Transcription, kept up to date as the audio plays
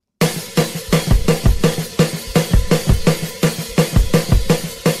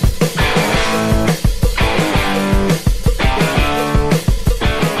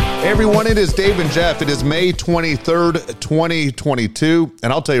everyone. It is Dave and Jeff. It is May 23rd, 2022.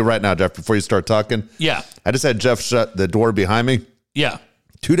 And I'll tell you right now, Jeff, before you start talking. Yeah. I just had Jeff shut the door behind me. Yeah.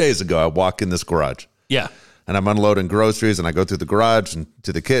 2 days ago, I walk in this garage. Yeah. And I'm unloading groceries, and I go through the garage and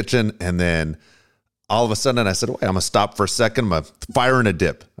to the kitchen. And then all of a sudden, I said, wait, I'm going to stop for a second. I'm going to fire in a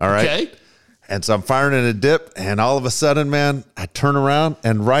dip. All right. Okay. And so I'm firing in a dip, and all of a sudden, man, I turn around,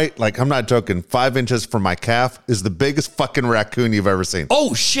 and I'm not joking, 5 inches from my calf is the biggest fucking raccoon you've ever seen.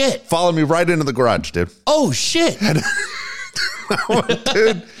 Oh, shit. Followed me right into the garage, dude. Oh, shit. Dude,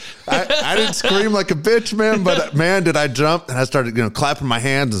 I didn't scream like a bitch, man, but man, did I jump, and I started, clapping my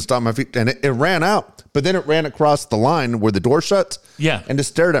hands and stomping my feet, and it ran out. But then it ran across the line where the door shuts. Yeah. And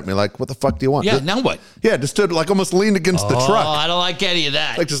just stared at me like, what the fuck do you want? Yeah, now what? Yeah, just stood like almost leaned against the truck. Oh, I don't like any of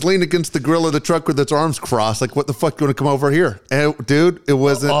that. Like just leaned against the grill of the truck with its arms crossed. Like, what the fuck do you want to come over here? And dude, it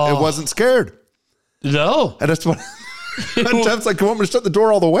wasn't scared. No. And that's what Jeff's like, you want me to shut the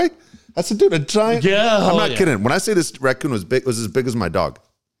door all the way? I said, dude, a giant. Yeah. I'm not kidding. When I say this raccoon was big, it was as big as my dog.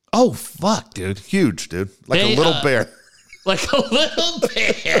 Oh, fuck, dude. Huge, dude. Like a little bear. Like a little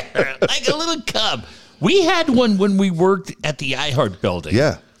bear. Like a little cub. We had one when we worked at the iHeart building.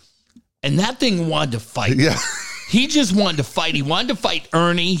 Yeah. And that thing wanted to fight. Yeah. He just wanted to fight. He wanted to fight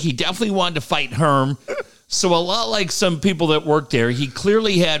Ernie. He definitely wanted to fight Herm. So a lot like some people that worked there, he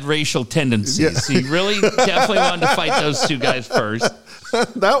clearly had racial tendencies. Yeah. He really definitely wanted to fight those two guys first.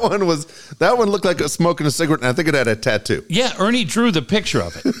 That one looked like smoking a cigarette, and I think it had a tattoo. Yeah, Ernie drew the picture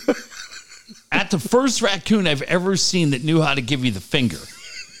of it. At the first raccoon I've ever seen that knew how to give you the finger.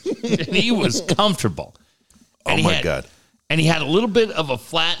 And he was comfortable. And oh, my God. And he had a little bit of a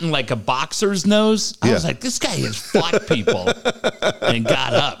flattened, like a boxer's nose. I was like, this guy has fought people and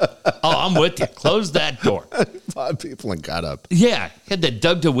got up. Oh, I'm with you. Close that door. Fought people and got up. Yeah. Had that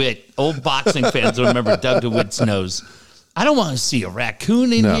Doug DeWitt. Old boxing fans will remember Doug DeWitt's nose. I don't want to see a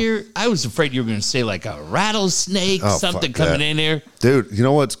raccoon in here. I was afraid you were going to say like a rattlesnake, something coming in here. Dude, you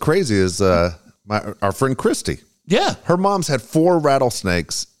know what's crazy is our friend Christy. Yeah. Her mom's had 4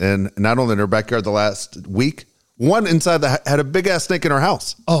 rattlesnakes, and not only in her backyard the last week, one inside had a big ass snake in her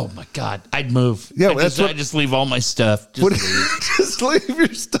house. Oh my God. I'd move. Yeah, I just leave all my stuff. Just leave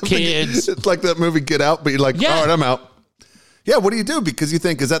your stuff. Kids. It's like that movie Get Out, but you're like, all right, I'm out. Yeah, what do you do? Because you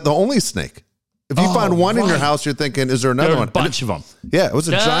think, is that the only snake? If you find one in your house, you're thinking, is there another one? A bunch of them. Yeah, it was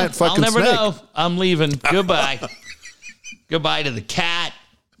a giant fucking snake. I'll never know. I'm leaving. Goodbye. Goodbye to the cat.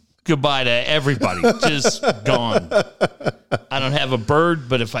 Goodbye to everybody. Just gone. I don't have a bird,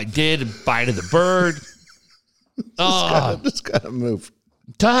 but if I did, bye to the bird. Just gotta move.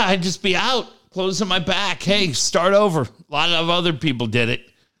 I'd just be out, closing my back. Hey, start over. A lot of other people did it.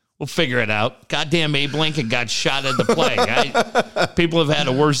 We'll figure it out. Goddamn Abe Lincoln got shot at the plague. People have had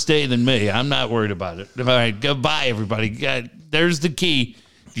a worse day than me. I'm not worried about it. All right, goodbye, everybody. There's the key.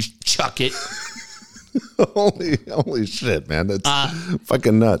 Just chuck it. Holy shit, man. That's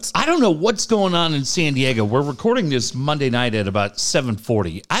fucking nuts. I don't know what's going on in San Diego. We're recording this Monday night at about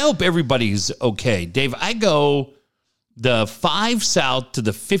 7:40. I hope everybody's okay. Dave, I go the 5 south to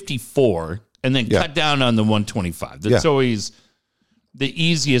the 54 and then cut down on the 125. That's always the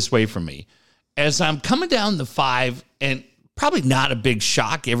easiest way for me. As I'm coming down the 5, and probably not a big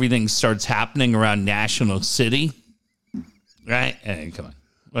shock, everything starts happening around National City. Right? Hey, come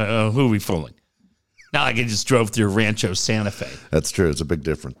on. Who are we fooling? Not like I just drove through Rancho Santa Fe. That's true. It's a big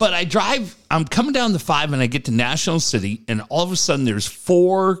difference. But I'm coming down the 5 and I get to National City, and all of a sudden there's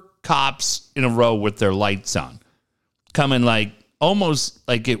 4 cops in a row with their lights on. Coming like almost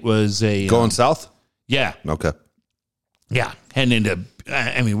like it was a... Going south? Yeah. Okay. Yeah. Heading into,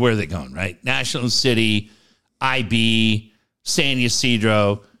 where are they going, right? National City, IB, San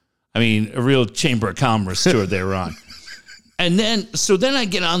Ysidro. A real Chamber of Commerce tour they were on. And then I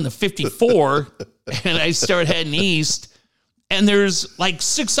get on the 54 and I start heading east, and there's like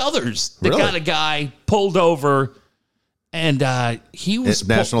 6 others that got a guy pulled over, and he was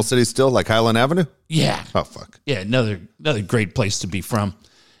National City still, like Highland Avenue? Yeah. Oh, fuck. Yeah, another great place to be from.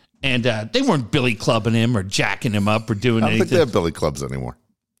 And they weren't billy clubbing him or jacking him up or doing anything. I don't think they have billy clubs anymore.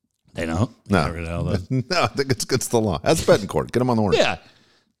 They don't? No, I think it's against the law. That's Betancourt. Get him on the horn. Yeah.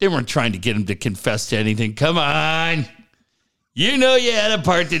 They weren't trying to get him to confess to anything. Come on. You know you had a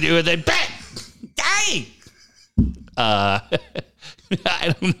part to do with it. Bang! Hey! I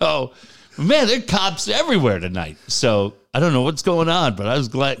don't know. Man, there are cops everywhere tonight. So I don't know what's going on, but I was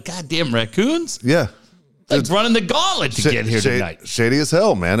glad. Goddamn raccoons. Yeah. Like running the gauntlet to get here tonight. Shady as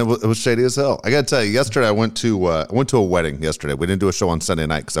hell, man. It was shady as hell. I got to tell you, yesterday I went to a wedding yesterday. We didn't do a show on Sunday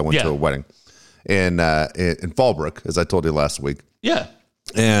night because I went to a wedding in Fallbrook, as I told you last week. Yeah.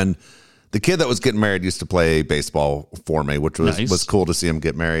 And The kid that was getting married used to play baseball for me, which was cool to see him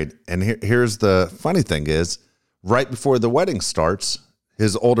get married. And here's the funny thing is, right before the wedding starts,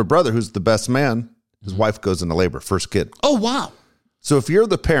 his older brother, who's the best man, his wife goes into labor, first kid. Oh, wow. So if you're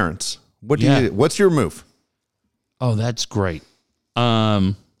the parents, what do you do? What's your move? Oh, that's great.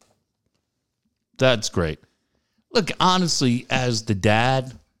 That's great. Look, honestly, as the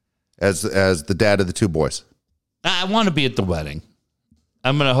dad, As the dad of the two boys. I want to be at the wedding.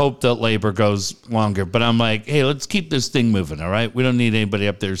 I'm going to hope that labor goes longer, but I'm like, hey, let's keep this thing moving, all right? We don't need anybody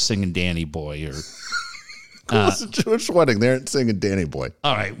up there singing Danny Boy or... It's a Jewish wedding. They aren't singing Danny Boy.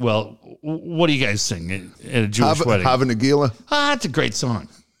 All right, well, what do you guys sing at a Jewish wedding? Hava Nagila. That's a great song.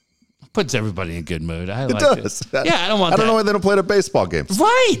 Puts everybody in a good mood. I It like does. it. Yeah, I don't want that. I don't know why they don't play it at baseball games.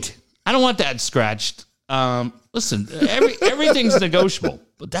 Right. I don't want that scratched. Listen, everything's negotiable,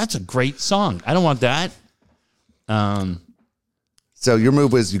 but that's a great song. I don't want that. So your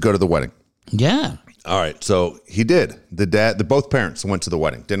move was you go to the wedding. Yeah. All right. So he did. Both parents went to the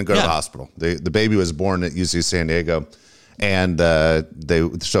wedding. Didn't go to the hospital. The baby was born at UC San Diego, and they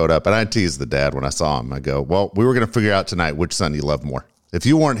showed up. And I teased the dad when I saw him. I go, well, we were going to figure out tonight which son you love more. If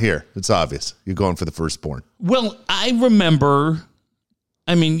you weren't here, it's obvious. You're going for the firstborn. Well, I remember,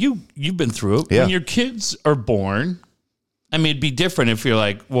 I mean, you've been through it. Yeah. When your kids are born, I mean, it'd be different if you're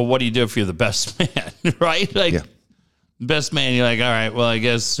like, well, what do you do if you're the best man, right? Like, best man, you're like, all right, well, I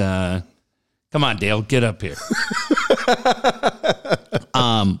guess, come on, Dale, get up here.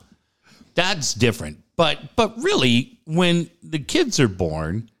 That's different. But really, when the kids are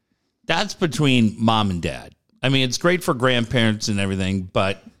born, that's between mom and dad. I mean, it's great for grandparents and everything,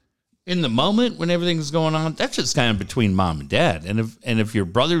 but in the moment when everything's going on, that's just kind of between mom and dad. And if your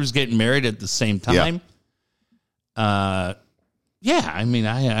brother's getting married at the same time, I mean,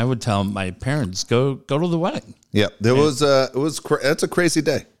 I would tell my parents go to the wedding. Yeah, that's a crazy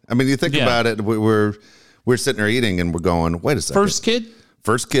day. I mean, you think about it. We're sitting there eating, and we're going, wait a second. First kid,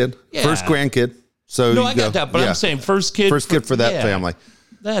 first grandkid. So no, I got that, but I'm saying first kid for that family.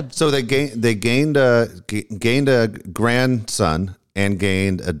 So they gained a grandson and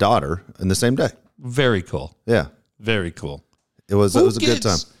gained a daughter in the same day. Very cool. Yeah, very cool. It was a good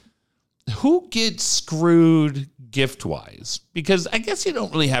time. Who gets screwed gift wise? Because I guess you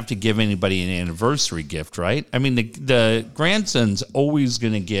don't really have to give anybody an anniversary gift, right? I mean, the grandson's always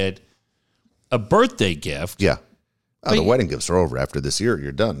going to get a birthday gift. Yeah. Oh, the wedding gifts are over after this year.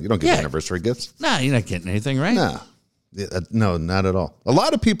 You're done. You don't get anniversary gifts. Nah, you're not getting anything, right? Nah. No, not at all. A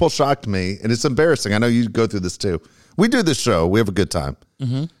lot of people shocked me, and it's embarrassing. I know you go through this too. We do this show. We have a good time.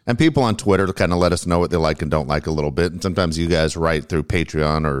 Mm-hmm. And people on Twitter kind of let us know what they like and don't like a little bit. And sometimes you guys write through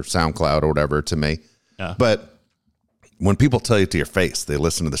Patreon or SoundCloud or whatever to me. Yeah. But when people tell you to your face they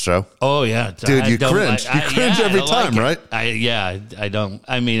listen to the show. Oh, yeah. Dude, you cringe. You cringe every time, right? I don't.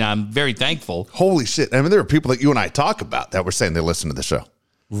 I mean, I'm very thankful. Holy shit. I mean, there are people that you and I talk about that were saying they listen to the show.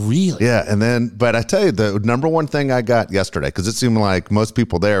 Really? Yeah. But I tell you, the number one thing I got yesterday, because it seemed like most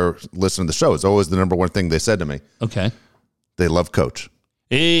people there listen to the show, is always the number one thing they said to me. Okay. They love Coach.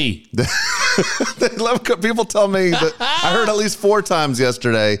 Hey. They love Coach. People tell me that I heard at least 4 times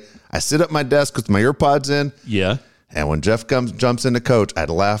yesterday. I sit at my desk with my earpods in. Yeah. And when Jeff jumps into Coach, I'd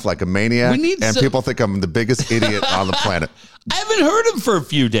laugh like a maniac. People think I'm the biggest idiot on the planet. I haven't heard him for a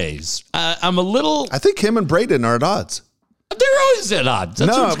few days. I'm a little. I think him and Braden are at odds. They're always at odds.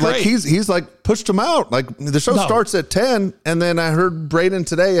 That's like he's like pushed him out. Like the show starts at 10, and then I heard Braden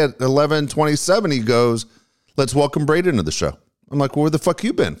today at 11:27. He goes, "Let's welcome Braden to the show." I'm like, well, where the fuck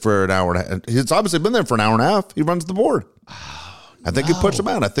you been for an hour and a half? He's obviously been there for an hour and a half. He runs the board. I think he pushed him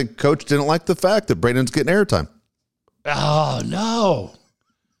out. I think Coach didn't like the fact that Braden's getting airtime. Oh no,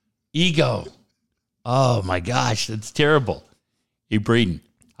 ego. Oh my gosh, that's terrible. Hey Braden,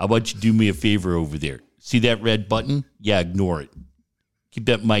 how about you do me a favor over there? See that red button? Yeah, ignore it. Keep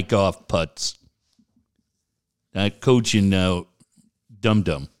that mic off, putz. Not coaching Dum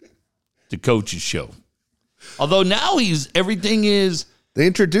Dum, the coach's show. Although now everything is. They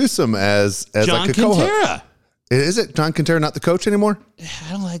introduce him as John like a Quintera. Is it John Quintera not the coach anymore?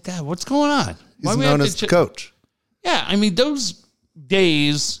 I don't like that. What's going on? He's known as the coach. Yeah, I mean, those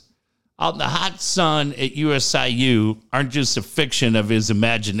days out in the hot sun at USIU aren't just a fiction of his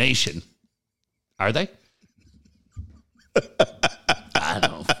imagination. Are they? I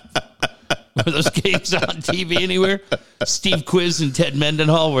don't know. Were those games on TV anywhere? Steve Quiz and Ted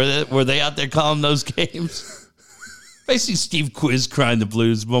Mendenhall, were they out there calling those games? If I see Steve Quiz crying the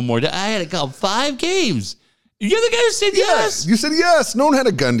blues one more day, I had to call 5 games. You're the guy who said yes. You said yes. No one had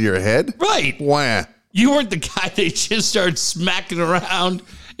a gun to your head. Right. Wah. You weren't the guy they just started smacking around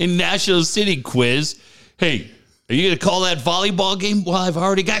in National City, Quiz. Hey, Are you going to call that volleyball game? Well, I've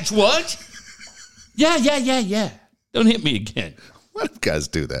already got what? Yeah. Don't hit me again. Why do guys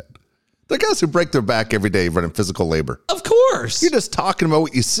do that? The guys who break their back every day running physical labor. Of course. You're just talking about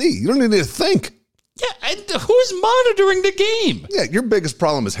what you see. You don't even need to think. Yeah, and who's monitoring the game? Yeah, your biggest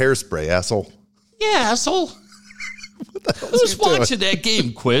problem is hairspray, asshole. Yeah, asshole. What the hell Who's watching that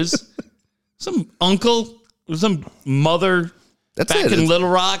game, Quiz? Some uncle? Some mother That's back it. in Little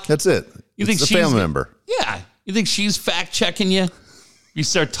Rock? That's it. You think it's a she's family member? Yeah. You think she's fact-checking you? You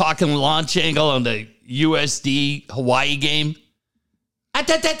start talking launch angle on the USD Hawaii game?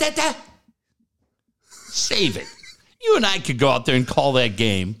 Save it. You and I could go out there and call that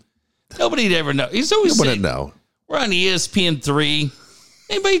game. Nobody'd ever know. He's always You saying, wouldn't know. we're on ESPN3.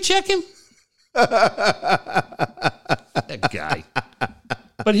 Anybody check him? That guy.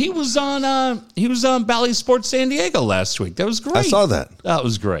 But he was on Bally Sports San Diego last week. That was great. I saw that. That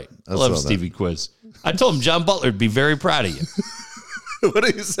was great. I love saw that. Stevie Quiz. I told him John Butler would be very proud of you. What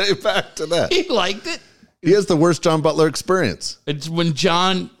do you say back to that? He liked it. He has the worst John Butler experience. It's when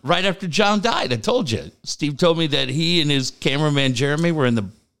right after John died, I told you. Steve told me that he and his cameraman Jeremy were in the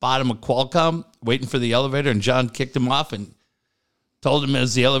bottom of Qualcomm waiting for the elevator, and John kicked him off and told him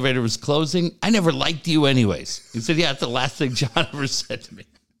as the elevator was closing, I never liked you anyways. He said, yeah, that's the last thing John ever said to me.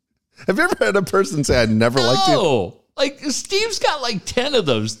 Have you ever had a person say, I never liked you? No. Like, Steve's got like 10 of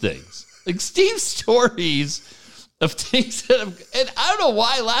those things. Like, Steve's stories of things that have, and I don't know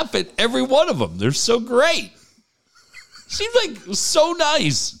why I laugh at every one of them. They're so great. Steve's like so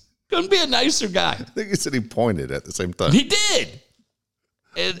nice. Couldn't be a nicer guy. I think he said he pointed at the same time. He did.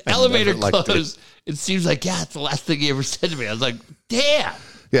 And elevator closed. It seems like, yeah, it's the last thing he ever said to me. I was like, damn.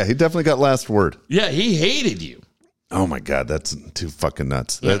 Yeah, he definitely got last word. Yeah, he hated you. Oh my God, that's too fucking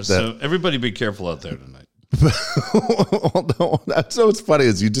nuts. Yeah, so everybody be careful out there tonight. That's what's funny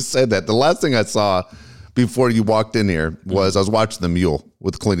is you just said that. The last thing I saw before you walked in here was I was watching The Mule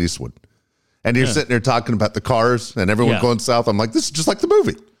with Clint Eastwood. And you're sitting there talking about the cars and everyone going south. I'm like, this is just like the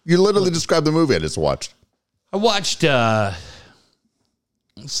movie. You literally described the movie I just watched. I watched, saw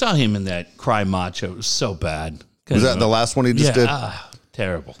him in that Cry Macho. It was so bad. Was that the last one he just did?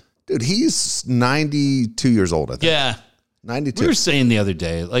 Terrible. Dude, he's 92 years old, I think. Yeah. 92. We were saying the other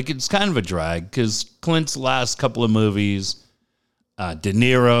day, like, it's kind of a drag because Clint's last couple of movies, De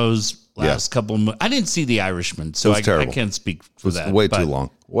Niro's last couple of movies. I didn't see The Irishman, so I can't speak for that. Way too long.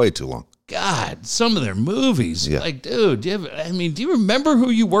 Way too long. God, some of their movies. Yeah. Like, dude, do you remember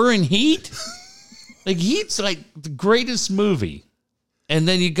who you were in Heat? Like, Heat's like the greatest movie. And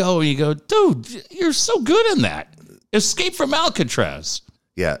then you go, dude, you're so good in that. Escape from Alcatraz.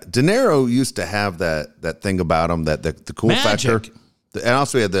 Yeah. De Niro used to have that thing about him, that the cool Magic. factor. And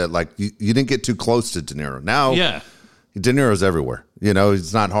also he had that, like, you didn't get too close to De Niro. Now, De Niro's everywhere. You know,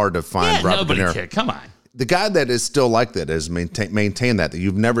 it's not hard to find Robert De Niro. Cared. Come on. The guy that is still like that is maintain that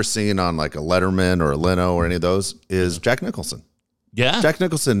you've never seen on like a Letterman or a Leno or any of those is Jack Nicholson. Yeah. Jack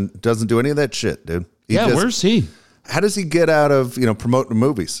Nicholson doesn't do any of that shit, dude. Where's he? How does he get out of, promoting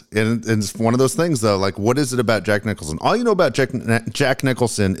movies? And it's one of those things, though. Like, what is it about Jack Nicholson? All you know about Jack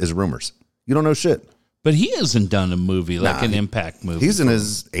Nicholson is rumors. You don't know shit. But he hasn't done a movie like an impact movie. He's in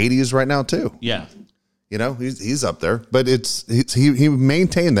his 80s right now, too. Yeah. He's up there. But he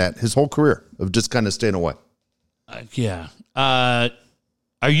maintained that his whole career of just kind of staying away. Yeah. Are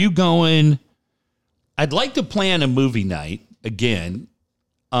you going? I'd like to plan a movie night again.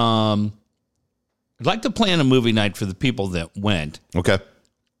 I'd like to plan a movie night for the people that went. Okay.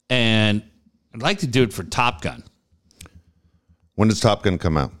 And I'd like to do it for Top Gun. When does Top Gun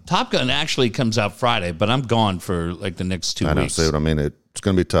come out? Top Gun actually comes out Friday, but I'm gone for like the next 2 weeks. I know. See what I mean? It's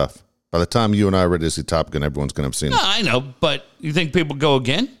going to be tough. By the time you and I are ready to see Top Gun, everyone's going to have seen it. No, I know, but you think people go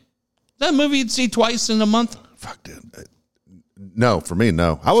again? That movie you'd see twice in a month? Fuck, dude. No, for me,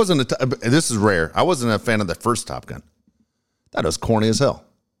 no. I wasn't. This is rare. I wasn't a fan of the first Top Gun. That was corny as hell.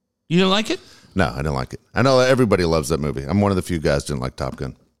 You didn't like it? No, I didn't like it. I know everybody loves that movie. I'm one of the few guys who didn't like Top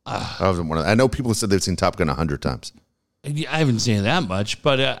Gun. I know people who said they've seen Top Gun 100 times. I haven't seen that much,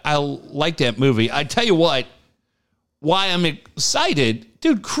 but I like that movie. I tell you what, why I'm excited,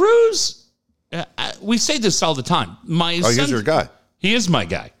 dude. Cruise. We say this all the time. He's your guy. He is my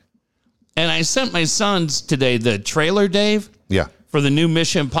guy. And I sent my sons today the trailer, Dave. Yeah. For the new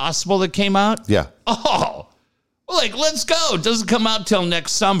Mission Impossible that came out. Yeah. Oh, like, let's go. It doesn't come out till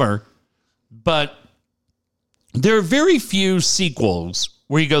next summer. But there are very few sequels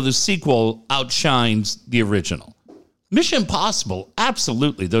where you go, the sequel outshines the original. Mission Impossible,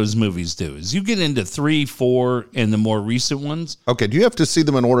 absolutely, those movies do. As you get into 3, 4, and the more recent ones. Okay, do you have to see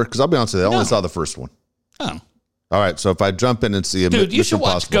them in order? Because I'll be honest with you, I only saw the first one. Oh. All right, so if I jump in and see Dude, you should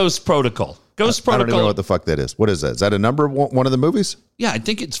watch Ghost Protocol. Ghost I don't even know Protocol. what the fuck that is. What is that? Is that a number one of the movies? Yeah, I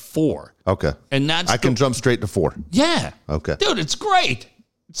think it's 4. Okay. And that's I can jump straight to 4. Yeah. Okay. Dude, it's great.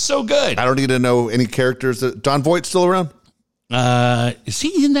 It's so good. I don't need to know any characters. John Voight's still around? Is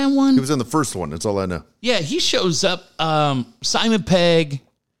he in that one? He was in the first one. That's all I know. Yeah, he shows up. Simon Pegg,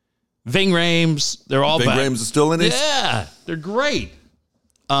 Ving Rhames, they're all Ving back. Rhames is still in it? Yeah, they're great.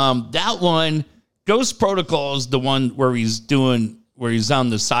 That one, Ghost Protocol, is the one where he's on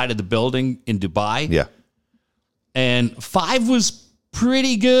the side of the building in Dubai. Yeah. And 5 was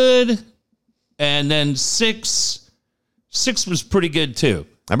pretty good. And then 6 was pretty good too.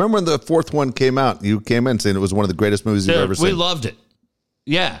 I remember when the 4th one came out, you came in saying it was one of the greatest movies you've ever seen. We loved it.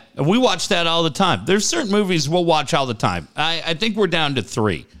 Yeah. And we watch that all the time. There's certain movies we'll watch all the time. I think we're down to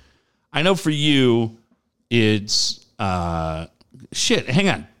 3. I know for you, it's shit. Hang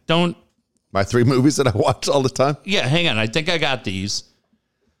on. Don't. My 3 movies that I watch all the time? Yeah, hang on. I think I got these.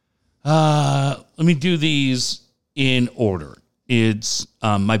 Let me do these in order. It's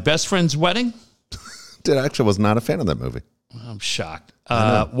My Best Friend's Wedding. Dude, I actually was not a fan of that movie. I'm shocked.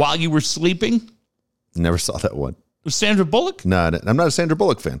 While You Were Sleeping. Never saw that one. With Sandra Bullock? No, I'm not a Sandra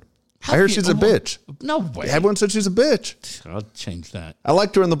Bullock fan. I heard she's a bitch. No way. Everyone said she's a bitch. I'll change that. I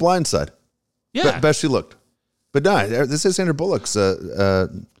liked her in The Blind Side. Yeah. Best she looked. But no, this is Sandra Bullock's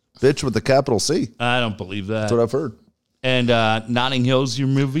bitch with the capital C. I don't believe that. That's what I've heard. And Notting Hill's your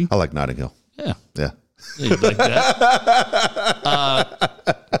movie? I like Notting Hill. Yeah. Yeah. You like that?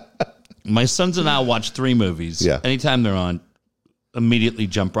 My sons and I watch 3 movies. Yeah. Anytime they're on, immediately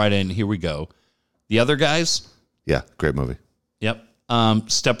jump right in. Here we go. The Other Guys. Yeah, great movie. Yep.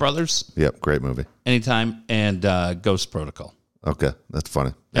 Step Brothers. Yep, great movie. Anytime. And Ghost Protocol. Okay, that's funny.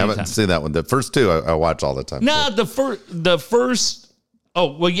 I Anytime. haven't seen that one. The first 2 I watch all the time. No, the first.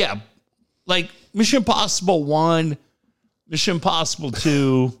 Oh well, yeah. Like Mission Impossible 1, Mission Impossible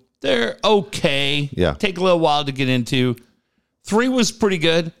 2. They're okay. Yeah. Take a little while to get into. 3 was pretty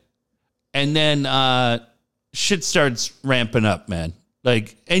good. And then shit starts ramping up, man.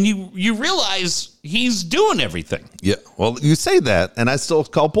 Like, and you realize he's doing everything. Yeah, well, you say that, and I still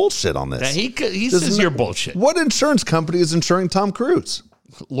call bullshit on this. That he says you're bullshit. What insurance company is insuring Tom Cruise?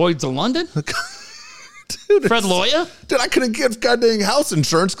 Lloyd's of London? Dude, Fred Loya? Dude, I couldn't get goddamn house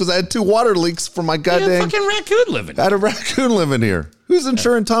insurance because I had 2 water leaks from my Yeah, goddamn. fucking raccoon living. I had a raccoon living here. Who's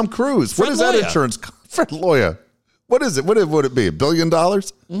insuring Tom Cruise? What Fred is that Loya. insurance? Fred Loya. What is it? What would it be? $1 billion?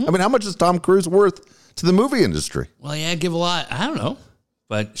 Mm-hmm. I mean, how much is Tom Cruise worth to the movie industry? Well, yeah, give a lot. I don't know.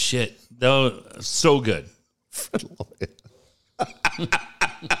 But shit, though, so good. Fred Loya.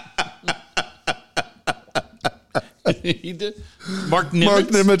 He did. Mark Nimitz. Mark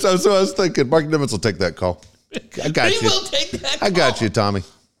Nimitz. That's what I was thinking. Mark Nimitz will take that call. I got He you. will take that I got call. you, Tommy.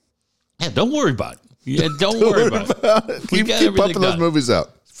 Yeah, don't worry about it. Yeah, don't worry about it. We Keep got pumping everything those done. movies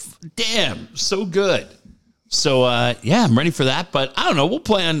out. Damn, so good. So yeah, I'm ready for that. But I don't know. We'll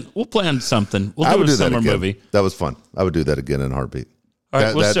plan something. We'll I do would a do that summer again. movie. That was fun. I would do that again in a heartbeat. All right,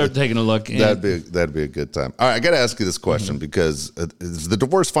 That- we'll that- start taking a look. And That'd be a good time. All right, I got to ask you this question because is the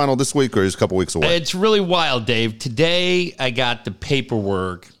divorce final this week or is it a couple weeks away? it's really wild, Dave. Today I got the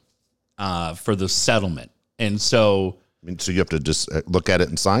paperwork for the settlement, and so. I mean, so you have to just look at it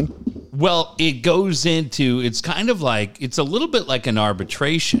and sign? Well, it goes into, it's kind of like, it's a little bit like an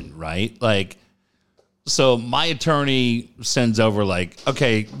arbitration, right? Like, so my attorney sends over like,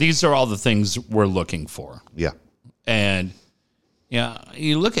 okay, these are all the things we're looking for. Yeah. And yeah,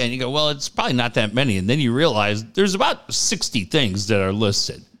 you look at it and you go, well, it's probably not that many. And then you realize there's about 60 things that are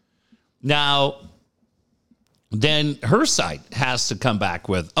listed. Now, then her side has to come back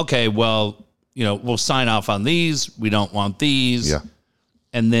with, okay, well, you know, we'll sign off on these. We don't want these. Yeah.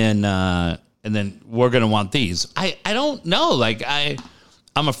 And then we're going to want these. I don't know. Like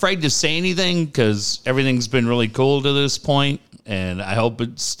I'm afraid to say anything because everything's been really cool to this point, and I hope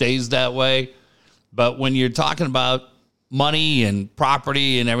it stays that way. But when you're talking about money and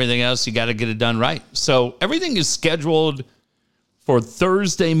property and everything else, you got to get it done right. So everything is scheduled for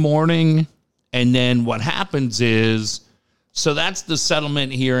Thursday morning. And then what happens is, so that's the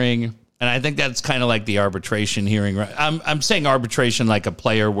settlement hearing. And I think that's kind of like the arbitration hearing. Right? I'm saying arbitration like a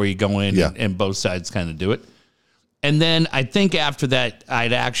player where you go in and both sides kind of do it. And then I think after that,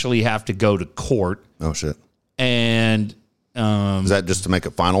 I'd actually have to go to court. Oh, shit. And Is that just to make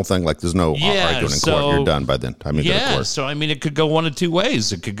a final thing? Like there's no arguing in court. You're done by then. Time you go to yeah, court. so I mean, it could go one of 2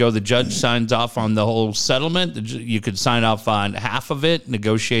 ways. It could go the judge signs off on the whole settlement. You could sign off on half of it,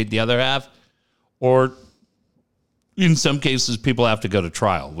 negotiate the other half, or in some cases, people have to go to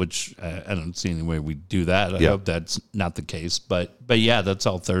trial, which I don't see any way we do that. I hope that's not the case. But yeah, that's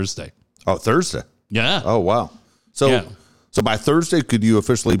all Thursday. Oh, Thursday. Yeah. Oh, wow. So, Yeah. So by Thursday, could you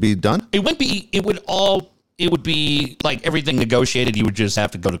officially be done? It would be like everything negotiated. You would just have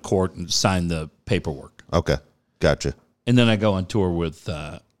to go to court and sign the paperwork. Okay. Gotcha. And then I go on tour with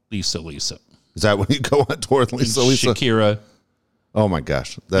Lisa. Is that when you go on tour with Lisa? Shakira. Oh my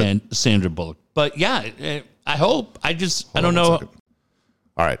gosh. And Sandra Bullock. But yeah, I hope. I don't know.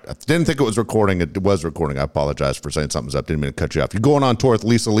 All right. I didn't think it was recording. It was recording. I apologize for saying something's up. Didn't mean to cut you off. You're going on tour with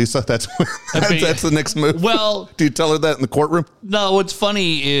Lisa. That's the next move. Well, do you tell her that in the courtroom? No, what's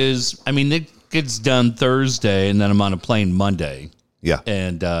funny is, I mean, it gets done Thursday and then I'm on a plane Monday. Yeah.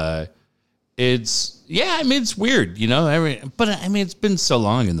 And it's weird, you know, but I mean, it's been so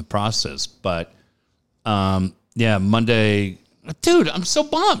long in the process, but Monday, dude, I'm so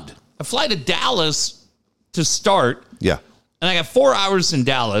bummed. I fly to Dallas to start. Yeah. And I got 4 hours in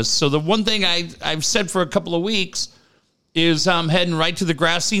Dallas. So the one thing I've said for a couple of weeks is I'm heading right to the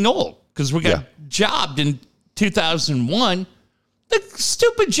grassy knoll because we got jobbed in 2001. The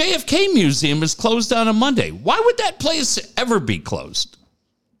stupid JFK Museum is closed down on Monday. Why would that place ever be closed?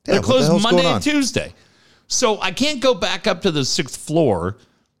 Yeah, they're closed Monday and Tuesday. So I can't go back up to the 6th floor,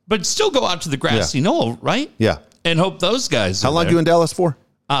 but still go out to the grassy knoll, right? Yeah. And hope those guys How long are you in Dallas for?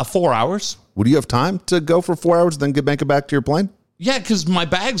 4 hours. Would you have time to go for 4 hours, then make it back to your plane? Yeah, because my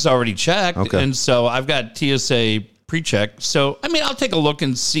bag's already checked. Okay. And so I've got TSA pre-check. So, I mean, I'll take a look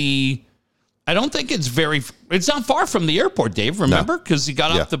and see. I don't think it's not far from the airport, Dave, remember? Because he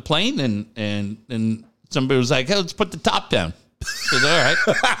got off the plane and somebody was like, hey, let's put the top down. So, all right.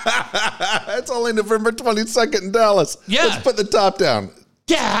 It's only November 22nd in Dallas. Yeah. Let's put the top down.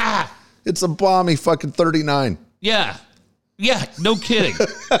 Yeah. It's a balmy fucking 39. Yeah. Yeah, no kidding.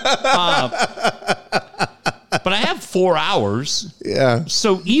 But I have 4 hours. Yeah.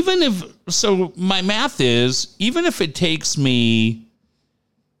 So my math is, even if it takes me,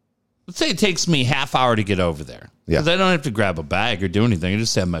 let's say it takes me half hour to get over there. Yeah. Because I don't have to grab a bag or do anything. I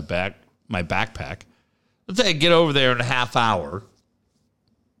just have my backpack. Let's say I get over there in a half hour.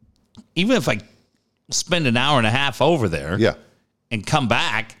 Even if I spend an hour and a half over there and come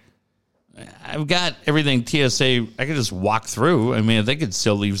back, I've got everything TSA. I can just walk through. I mean, I think it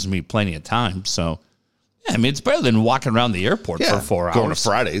still leaves me plenty of time. So, yeah, I mean, it's better than walking around the airport for 4 hours. Going to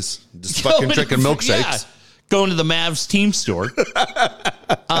Fridays, just fucking drinking milkshakes. Yeah, going to the Mavs team store.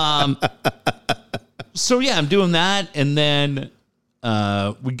 So, yeah, I'm doing that. And then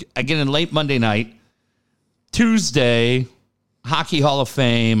I get in late Monday night. Tuesday, Hockey Hall of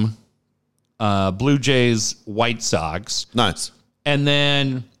Fame, Blue Jays, White Sox. Nice. And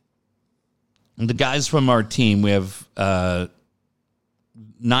then the guys from our team, we have 9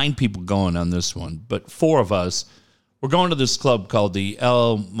 people going on this one, but 4 of us, we're going to this club called the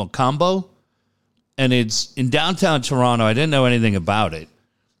El Mocambo, and it's in downtown Toronto. I didn't know anything about it,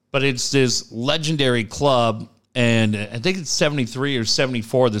 but it's this legendary club, and I think it's 73 or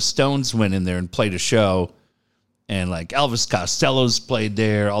 74, the Stones went in there and played a show, and like Elvis Costello's played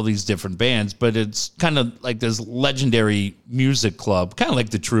there, all these different bands, but it's kind of like this legendary music club, kind of like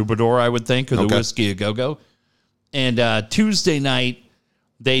the Troubadour, I would think, or the Whiskey A Go-Go. And Tuesday night,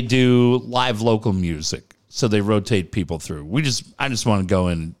 they do live local music. So they rotate people through. I just want to go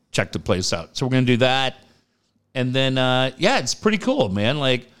in and check the place out. So we're going to do that. And then, it's pretty cool, man.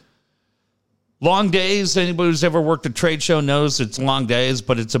 Like, long days. Anybody who's ever worked a trade show knows it's long days,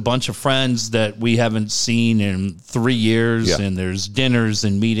 but it's a bunch of friends that we haven't seen in 3 years. Yeah. And there's dinners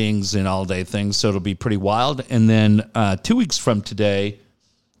and meetings and all day things. So it'll be pretty wild. And then 2 weeks from today,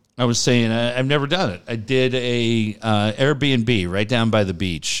 I was saying I've never done it. I did a Airbnb right down by the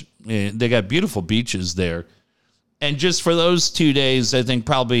beach. They got beautiful beaches there. And just for those 2 days, I think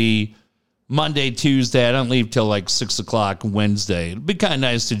probably Monday, Tuesday, I don't leave till like 6 o'clock Wednesday. It'd be kind of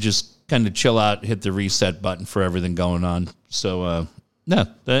nice to just kind of chill out, hit the reset button for everything going on. So,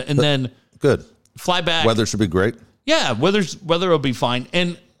 then good. Fly back. Weather should be great. Yeah, weather will be fine.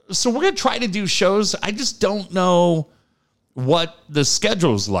 And so we're going to try to do shows. I just don't know what the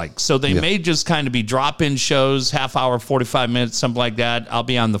schedule's like. So they may just kind of be drop-in shows, half hour, 45 minutes, something like that. I'll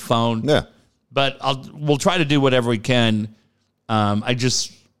be on the phone. Yeah. But we'll try to do whatever we can. I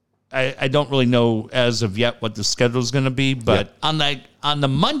don't really know as of yet what the schedule is going to be, but on the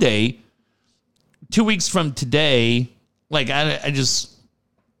Monday, 2 weeks from today, like I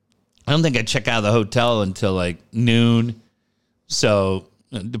don't think I check out of the hotel until like noon. So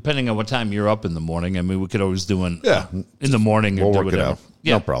depending on what time you're up in the morning, I mean, we could always do in the morning. We'll or work do it out.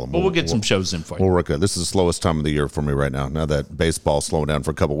 Yeah, No problem. But we'll get some shows in for you. We'll work it out. This is the slowest time of the year for me right now. Now that baseball's slowing down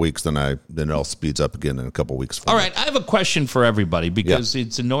for a couple of weeks, then it all speeds up again in a couple of weeks. All right, I have a question for everybody because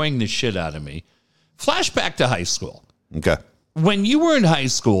it's annoying the shit out of me. Flashback to high school. Okay. When you were in high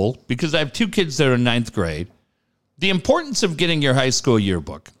school, because I have 2 kids that are in 9th grade, The importance of getting your high school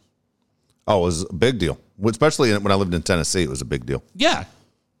yearbook. Oh, it was a big deal. Especially when I lived in Tennessee, it was a big deal. Yeah.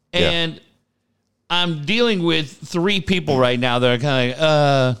 And I'm dealing with 3 people right now that are kind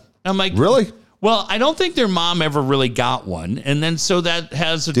of I'm like, Really? Well, I don't think their mom ever really got one. And then so that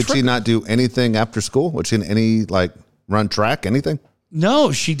has a Did she not do anything after school? Was she in any, like, run track, anything?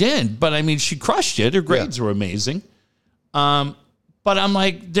 No, she didn't. But I mean, she crushed it. Her grades were amazing. But I'm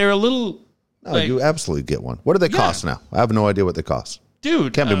like, they're a little. No, you absolutely get one. What do they cost now? I have no idea what they cost.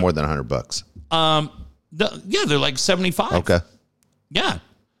 Dude. Can't be more than $100. They're like 75. Okay. Yeah.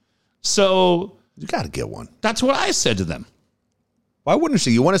 So You got to get one. that's what I said to them. Why wouldn't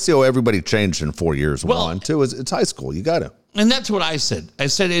you? You want to see how everybody changed in 4 years. Well- One, two, it's high school. You got to. And that's what I said. I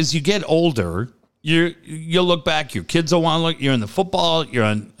said, as you get older, you'll look back. Your kids will want to look. You're in the football.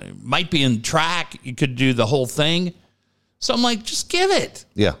 Might be in track. You could do the whole thing. So I'm like, just give it.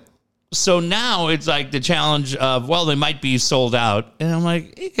 Yeah. So now it's like the challenge of, well, they might be sold out. And I'm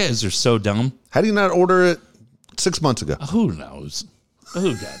like, you guys are so dumb. How do you not order it 6 months ago? Who knows?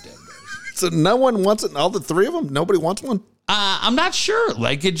 Who goddamn knows? So no one wants it. All the 3 of them? Nobody wants one? I'm not sure.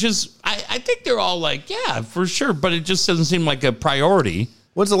 Like, it just, I think they're all like, yeah, for sure. But it just doesn't seem like a priority.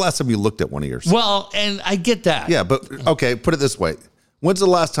 When's the last time you looked at one of yours? Well, and I get that. Yeah, but okay, put it this way. When's the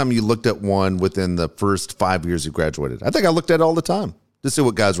last time you looked at one within the first 5 years you graduated? I think I looked at it all the time to see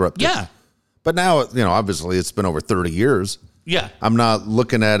what guys were up to. Yeah. But now, obviously it's been over 30 years. Yeah. I'm not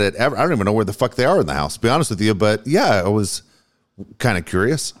looking at it ever. I don't even know where the fuck they are in the house, to be honest with you. But yeah, I was kind of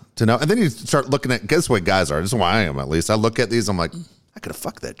curious to know. And then you start looking at, guess what guys are. This is why I am, at least. I look at these, I'm like, I could have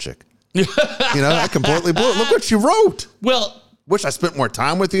fucked that chick. I completely blew it. Look what she wrote. Well, Wish I spent more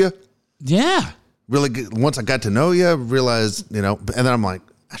time with you. yeah. Really good. Once I got to know you, realized, and then I'm like,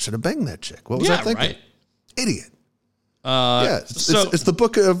 I should have banged that chick. What was I thinking? Right. Idiot. So it's the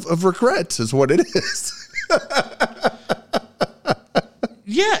book of regrets is what it is.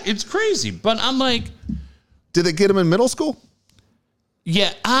 yeah, it's crazy. But I'm like, Did they get him in middle school?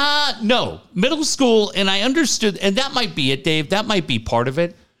 yeah, no, middle school. And I understood, and that might be it, Dave. That might be part of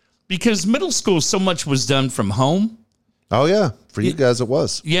it because middle school, so much was done from home. Oh, yeah. For you guys, it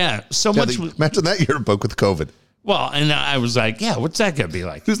was. Yeah, so Yeah, much. imagine that yearbook with COVID. Well, and I was like, yeah, what's that going to be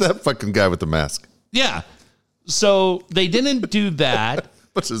like? Who's that fucking guy with the mask? Yeah. So they didn't do that.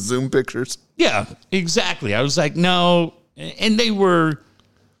 Bunch of Zoom pictures. Yeah, exactly. I was like, no. And they were,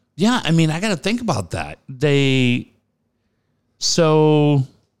 I mean, I got to think about that. So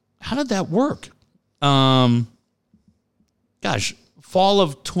how did that work? Gosh, fall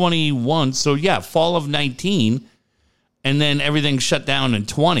of 21. So yeah, fall of 19. And then everything shut down in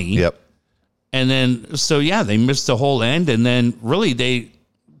 20. Yep. And then, so yeah, they missed the whole end. And then really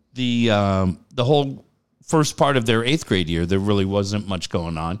the whole first part of their 8th grade year, there really wasn't much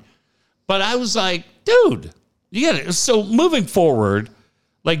going on. But I was like, dude, you got it. So moving forward,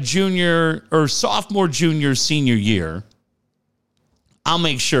 like junior or sophomore, junior, senior year, I'll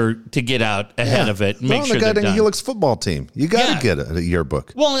make sure to get out ahead of it and make sure the they're guy in done. Helix football team. You got to get a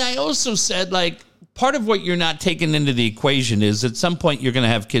yearbook. Well, and I also said, like, part of what you're not taking into the equation is at some point you're going to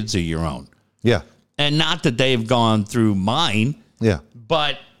have kids of your own. Yeah. And not that they've gone through mine, Yeah.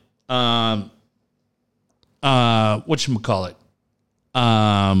 but whatchamacallit?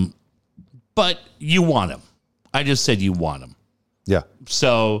 But you want them. I just said you want them. Yeah.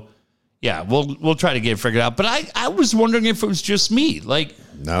 So, yeah, we'll try to get it figured out. But I was wondering if it was just me. Like,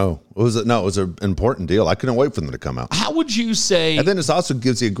 No, it was an important deal. I couldn't wait for them to come out. how would you say? And then it also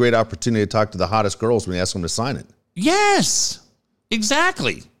gives you a great opportunity to talk to the hottest girls when you ask them to sign it. Yes,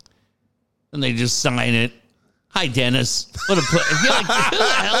 exactly. And they just sign it. Hi, Dennis. What a play. You're like, who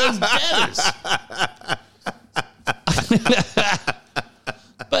the hell is Dennis?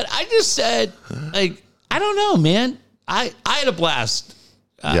 But I just said, like, I don't know, man. I had a blast.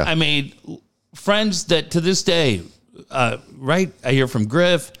 Yeah. I made friends that to this day, right? I hear from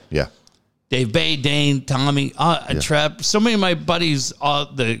Griff, Yeah. Dave Bay, Dane, Tommy, Trep. So many of my buddies,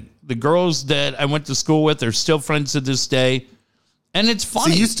 the girls that I went to school with are still friends to this day. And it's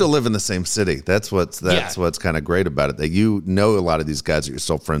funny. See, you still live in the same city. That's what's kind of great about it. That you know a lot of these guys that you're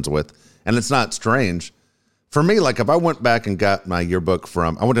still friends with. And it's not strange. For me, like if I went back and got my yearbook I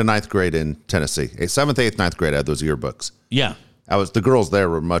went to 9th grade in Tennessee. 7th, 8th, 9th grade, I had those yearbooks. Yeah. The girls there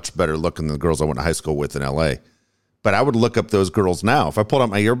were much better looking than the girls I went to high school with in LA. But I would look up those girls now. If I pulled out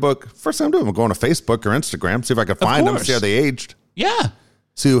my yearbook, first thing I'm doing, I'm going to Facebook or Instagram, see if I could find them, see how they aged, Yeah.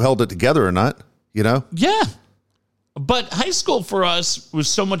 see who held it together or not, Yeah. But high school for us was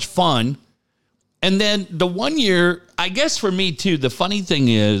so much fun. And then the one year, I guess for me too, the funny thing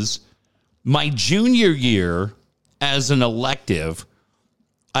is my junior year as an elective,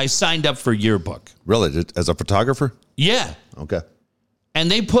 I signed up for yearbook. Really? As a photographer? Yeah. Okay. And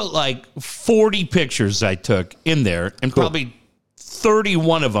they put like 40 pictures I took in there, and probably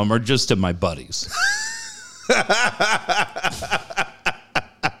 31 of them are just of my buddies.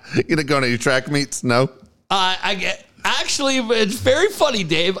 You didn't go to any track meets? No? Actually, it's very funny,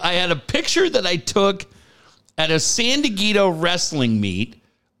 Dave. I had a picture that I took at a San Diego wrestling meet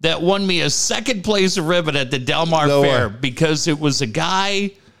that won me a second place ribbon at the Del Mar Fair because it was a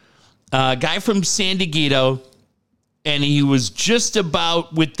guy from San Diego, and he was just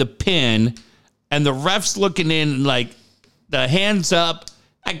about with the pin, and the ref's looking in like the hands up.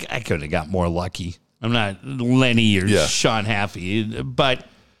 I could have got more lucky. I'm not Lenny or Sean Haffey, but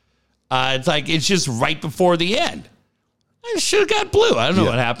it's like it's just right before the end. I should have got blue. I don't know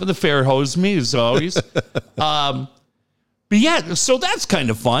what happened. The fair hosed me as always. But yeah, so that's kind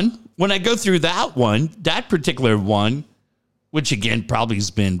of fun. When I go through that particular one, which again probably has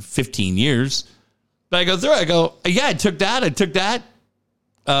been 15 years, but I go through, I go, yeah, I took that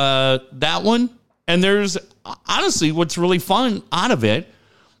one. And there's honestly, what's really fun out of it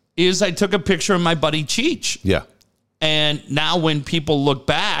is I took a picture of my buddy Cheech. Yeah. And now when people look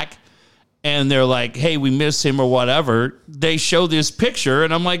back and they're like, hey, we miss him or whatever, they show this picture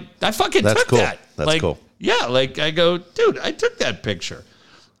and I'm like, I fucking took that. That's cool. Yeah, like I go, dude, I took that picture.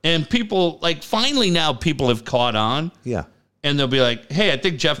 And people, like, finally now people have caught on. Yeah. And they'll be like, hey, I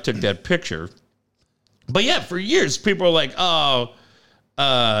think Jeff took that picture. But yeah, for years, people are like,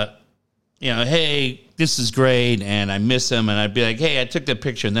 hey, this is great, and I miss him. And I'd be like, hey, I took that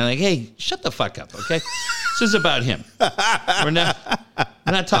picture. And they're like, hey, shut the fuck up, okay? This is about him. We're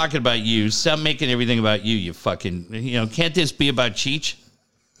not talking about you. Stop making everything about you, you fucking, can't this be about Cheech?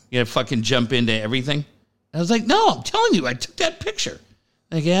 You gotta fucking jump into everything. I was like, no, I'm telling you, I took that picture.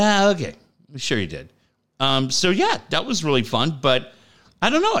 Like, yeah, okay. I'm sure you did. So yeah, that was really fun, but I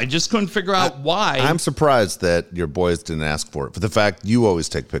don't know. I just couldn't figure out why. I'm surprised that your boys didn't ask for it. For the fact you always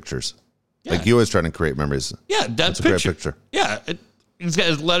take pictures. Yeah. Like you always trying to create memories. Yeah, that's a great picture. Yeah. He's got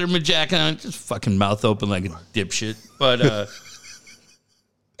his Letterman jacket on, just fucking mouth open like a dipshit. But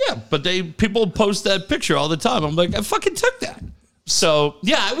yeah, but people post that picture all the time. I'm like, I fucking took that. So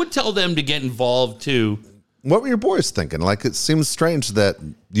yeah, I would tell them to get involved too. What were your boys thinking? Like, it seems strange that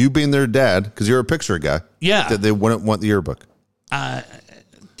you being their dad, because you're a picture guy, that they wouldn't want the yearbook.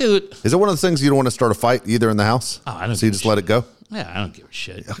 Dude. Is it one of the things you don't want to start a fight either in the house? Oh, I don't so you just let it go? Yeah, I don't give a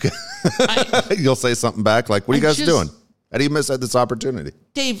shit. Okay. You'll say something back like, what are you guys doing? How do you miss this opportunity?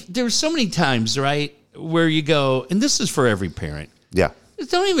 Dave, there's so many times, right, where you go, and this is for every parent. Yeah.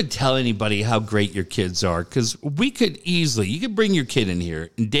 Don't even tell anybody how great your kids are, because you could bring your kid in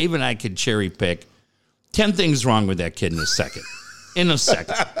here, and Dave and I could cherry pick 10 things wrong with that kid in a second.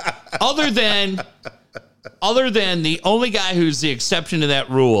 Other than the only guy who's the exception to that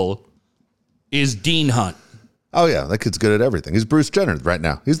rule is Dean Hunt. Oh, yeah. That kid's good at everything. He's Bruce Jenner right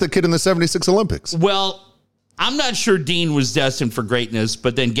now. He's the kid in the 76 Olympics. Well, I'm not sure Dean was destined for greatness,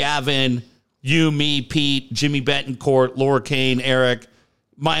 but then Gavin, you, me, Pete, Jimmy Betancourt, Laura Kane, Eric,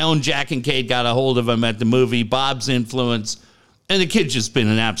 my own Jack and Kate got a hold of him at the movie, Bob's influence, and the kid's just been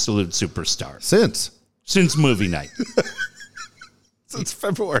an absolute superstar. Since movie night. Since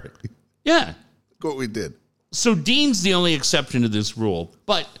February. Yeah. Look what we did. So Dean's the only exception to this rule.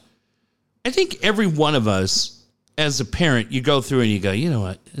 But I think every one of us, as a parent, you go through and you go, you know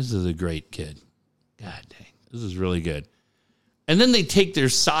what? This is a great kid. God dang. This is really good. And then they take their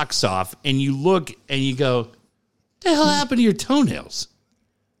socks off and you look and you go, what the hell happened to your toenails?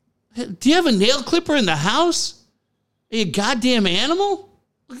 Do you have a nail clipper in the house? Are you a goddamn animal?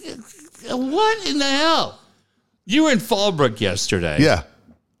 What in the hell? You were in Fallbrook yesterday. Yeah.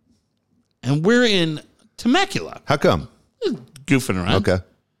 And we're in Temecula. How come? Goofing around. Okay.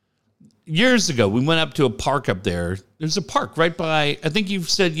 Years ago, we went up to a park up there. There's a park right by, I think you've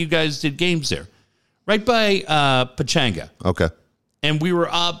said you guys did games there, right by Pachanga. Okay. And we were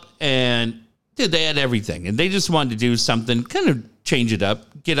up and they had everything. And they just wanted to do something, kind of change it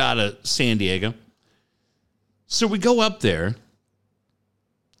up, get out of San Diego. So we go up there,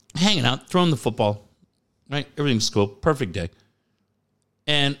 hanging out, throwing the football, right? Everything's cool. Perfect day.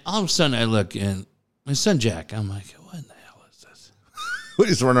 And all of a sudden I look and my son Jack, I'm like, what in the hell is this? What,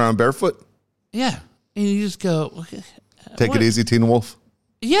 he's running around barefoot? Yeah. And you just go, Take it easy, Teen Wolf.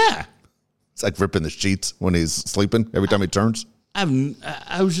 Yeah. It's like ripping the sheets when he's sleeping every time he turns. I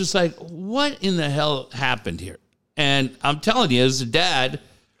was just like, what in the hell happened here? And I'm telling you, as a dad,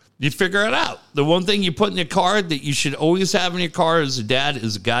 you figure it out. The one thing you put in your car that you should always have in your car as a dad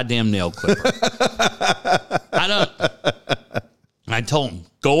is a goddamn nail clipper. I told him,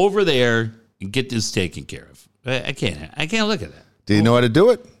 go over there and get this taken care of. I can't look at that. Do you know how to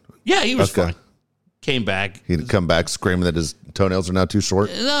do it? Yeah, he was Okay. fine. Came back. He'd come back screaming that his toenails are now too short.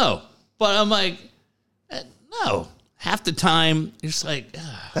 No. But I'm like, no. Half the time, you're just like,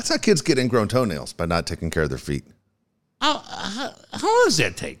 That's how kids get ingrown toenails, by not taking care of their feet. how long does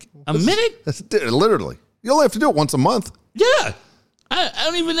that take? A minute? That's literally. You only have to do it once a month. Yeah. I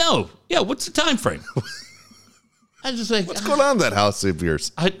don't even know. Yeah, what's the time frame? I just like, What's going on in that house of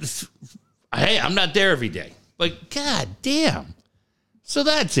yours? hey, I'm not there every day. Like, God damn. So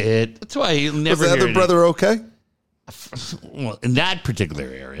that's it. That's why you'll Was never the hear other brother okay? well, in that particular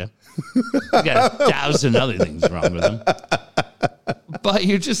area. You got 1,000 other things wrong with him. But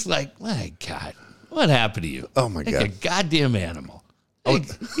you're just like, my God, what happened to you? Oh, my like God. a goddamn animal.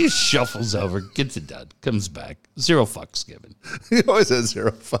 He shuffles over, gets it done, comes back. 0 fucks given. He always has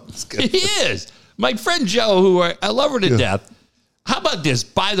 0 fucks. He is. My friend Joe, who I love her to death. How about this?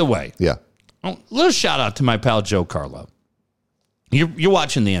 By the way, Yeah. a little shout out to my pal Joe Carlo. You're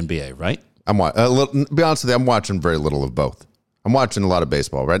watching the NBA, right? Be honest with you, I'm watching very little of both. I'm watching a lot of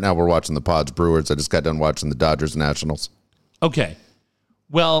baseball. Right now, we're watching the Pods Brewers. I just got done watching the Dodgers Nationals. Okay.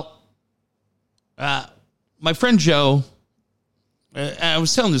 Well, my friend Joe, I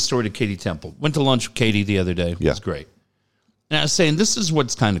was telling this story to Katie Temple. Went to lunch with Katie the other day. It was great. And I was saying, this is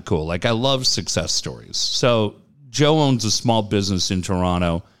what's kind of cool. Like, I love success stories. So Joe owns a small business in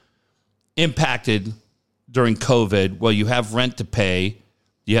Toronto, impacted during COVID. Well, you have rent to pay.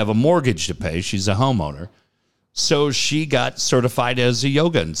 You have a mortgage to pay. She's a homeowner. So she got certified as a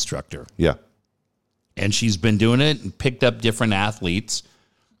yoga instructor. Yeah. And she's been doing it and picked up different athletes.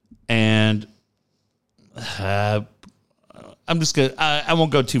 And I'm just going to, I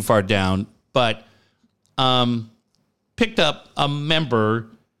won't go too far down, but picked up a member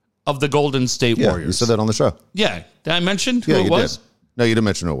of the Golden State Yeah. Warriors. You said that on the show. Yeah. Did I mention who Yeah, it you was? did. No, you didn't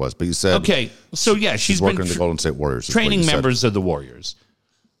mention who it was, but you said. Okay. So, yeah, She's she's working been in the Golden State Warriors. is what training you said. members of the Warriors.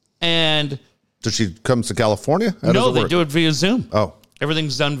 And So she comes to California? How no, does it they work? do it via Zoom. Oh,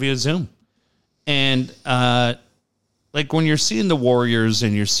 Everything's done via Zoom. And like when you're seeing the Warriors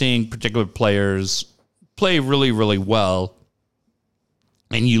and you're seeing particular players play really, really well,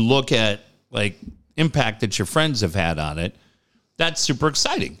 and you look at like impact that your friends have had on it, that's super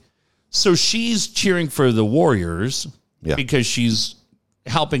exciting. So she's cheering for the Warriors because she's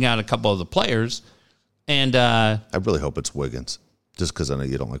helping out a couple of the players. And I really hope it's Wiggins, just because I know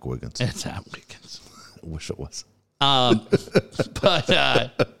you don't like Wiggins. it's not Wiggins. I wish it was. But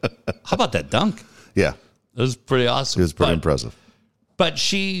how about that dunk? Yeah, It was pretty awesome. it was pretty But- impressive. But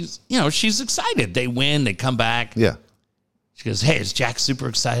she's excited. They win. They come back. Yeah. She goes, hey, is Jack super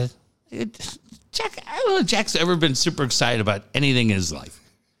excited? Jack, I don't know if Jack's ever been super excited about anything in his life.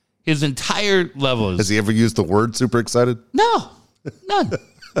 His entire level is... Has he ever used the word super excited? No, none.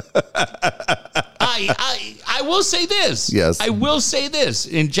 I will say this. Yes. I will say this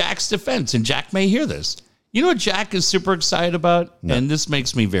in Jack's defense, and Jack may hear this. You know what Jack is super excited about? No. And this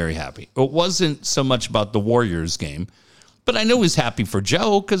makes me very happy. It wasn't so much about the Warriors game, but I know he's happy for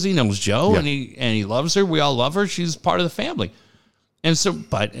Joe because he knows Joe and he loves her. We all love her. She's part of the family. And so,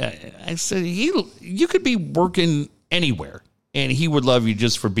 but I said, you could be working anywhere and he would love you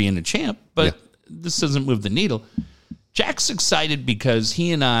just for being a champ, but this doesn't move the needle. Jack's excited because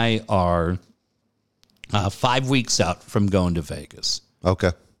he and I are 5 weeks out from going to Vegas.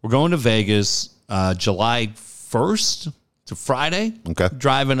 Okay. We're going to Vegas July 1st to Friday. Okay.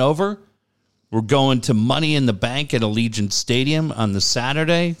 Driving over. We're going to Money in the Bank at Allegiant Stadium on the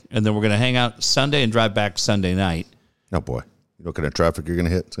Saturday, and then we're going to hang out Sunday and drive back Sunday night. Oh, boy. You know what kind of traffic you're going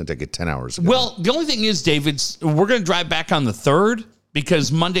to hit? It's going to take you 10 hours. To go. Well, the only thing is, David, we're going to drive back on the 3rd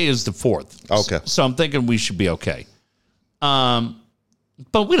because Monday is the 4th. Okay. So I'm thinking we should be okay.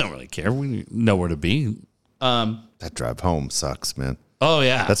 But we don't really care. We know where to be. That drive home sucks, man. Oh,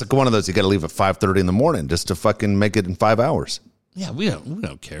 yeah. That's like one of those you got to leave at 5:30 in the morning just to fucking make it in 5 hours. Yeah, we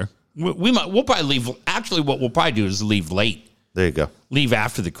don't care. We'll probably leave. Actually, what we'll probably do is leave late. There you go. Leave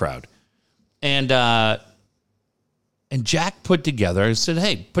after the crowd. And Jack put together, I said,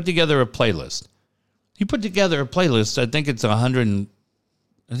 hey, put together a playlist. He put together a playlist. I think it's 100.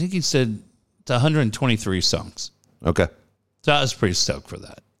 I think he said it's 123 songs. Okay. So I was pretty stoked for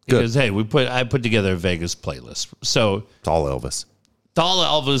that. Good. Because, hey, I put together a Vegas playlist. So It's all Elvis. it's all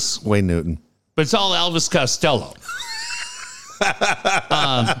Elvis, Wayne Newton. but it's all Elvis Costello.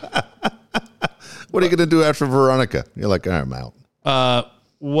 What are you going to do after Veronica? You're like, all right, I'm out.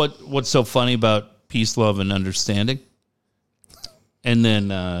 What's so funny about peace, love, and understanding? And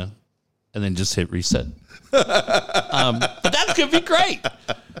then just hit reset. But that's gonna be great.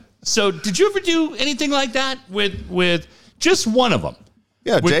 So, did you ever do anything like that with just one of them?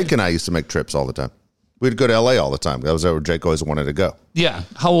 Yeah, Jake and I used to make trips all the time. We'd go to L.A. all the time. That was where Jake always wanted to go. Yeah.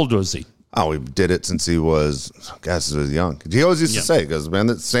 How old was he? Oh, we did it since he was, he was young. He always used to say, he goes,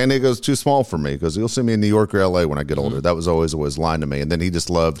 man, San Diego's too small for me. Because you'll see me in New York or L.A. when I get older. That was always his line to me. And then he just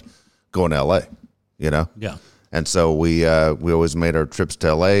loved going to L.A., you know? Yeah. And so we always made our trips to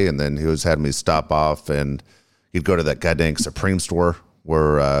L.A., and then he always had me stop off, and he'd go to that goddamn Supreme store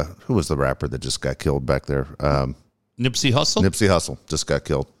where, who was the rapper that just got killed back there? Nipsey Hussle? Nipsey Hussle just got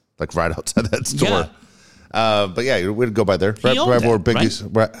killed, like right outside that store. Yeah. But yeah, we'd go by there. He owned where that, Biggie,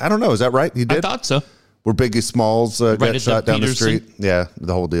 right? I don't know. Is that right? He did? I thought so. Where Biggie Smalls got shot down the street. Yeah,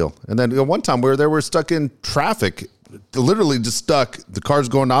 the whole deal. And then one time we were there, we were stuck in traffic, literally just stuck. The car's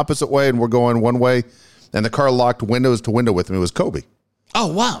going the opposite way, and we're going one way. And the car locked windows to window with me. It was Kobe.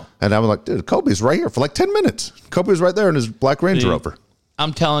 Oh, wow. And I was like, dude, Kobe's right here for like 10 minutes. Kobe was right there in his black Range Rover.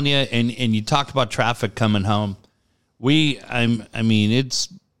 I'm telling you, and you talked about traffic coming home. I mean, it's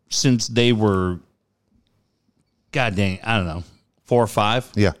since they were, God dang, I don't know, 4 or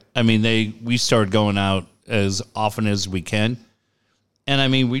 5. Yeah. I mean, we started going out as often as we can. And I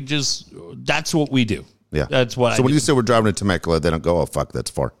mean, that's what we do. Yeah. That's what So when you say we're driving to Temecula, they don't go, oh, fuck, that's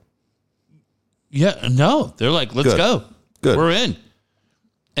far. Yeah, no. They're like, let's go. Good. We're in.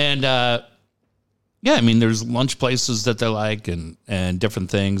 And, yeah, I mean, there's lunch places that they like and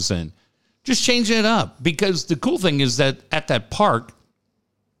different things and just changing it up. Because the cool thing is that at that park,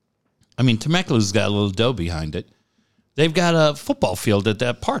 I mean, Temecula's got a little dough behind it. They've got a football field at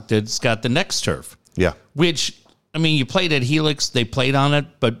that park that's got the Next Turf. Yeah. Which, I mean, you played at Helix, they played on it,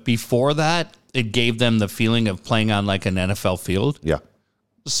 but before that, it gave them the feeling of playing on like an NFL field. Yeah.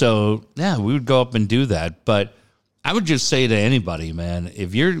 So, yeah, we would go up and do that. But I would just say to anybody, man,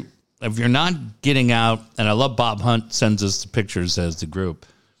 if you're not getting out, and I love Bob Hunt sends us the pictures as the group.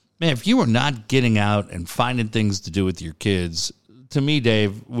 Man, if you are not getting out and finding things to do with your kids, to me,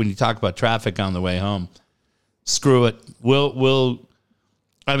 Dave, when you talk about traffic on the way home, screw it. We'll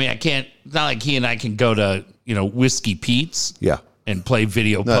I mean, I can't, it's not like he and I can go to, Whiskey Pete's and play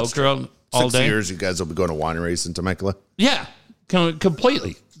video poker all 6 day. years, you guys will be going to wineries in Temecula. Yeah,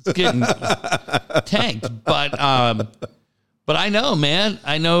 completely. It's getting tanked. But I know, man.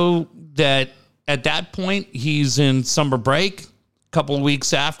 I know that at that point, he's in summer break, a couple of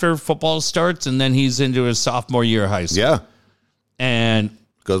weeks after football starts, and then he's into his sophomore year of high school. Yeah. And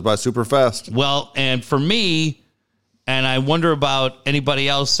goes by super fast. Well, and for me, and I wonder about anybody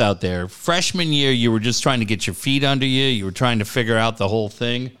else out there, freshman year, you were just trying to get your feet under you. You were trying to figure out the whole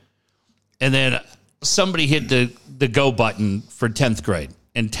thing. And then somebody hit the go button for 10th grade.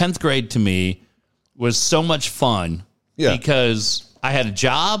 And 10th grade to me was so much fun because I had a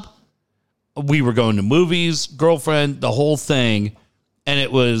job. We were going to movies, girlfriend, the whole thing. And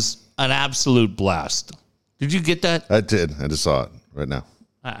it was an absolute blast. Did you get that? I did. I just saw it right now.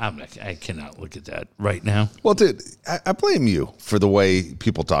 I cannot look at that right now. Well, dude, I blame you for the way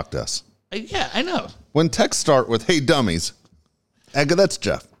people talk to us. Yeah, I know. When texts start with, hey, dummies, that's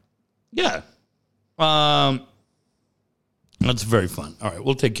Jeff. Yeah. That's very fun. All right,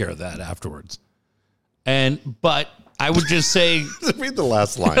 we'll take care of that afterwards. But I would just say... Just read the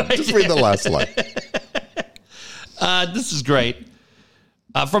last line. Just read the last line. This is great.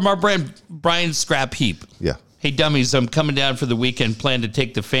 From our brand, Brian Scrap Heap. Yeah. Hey, dummies, I'm coming down for the weekend. Plan to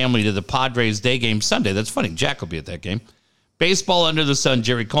take the family to the Padres day game Sunday. That's funny. Jack will be at that game. Baseball under the sun,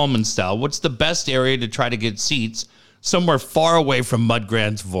 Jerry Coleman style. What's the best area to try to get seats somewhere far away from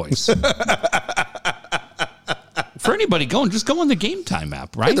Mudgrant's voice? For anybody going, just go on the Game Time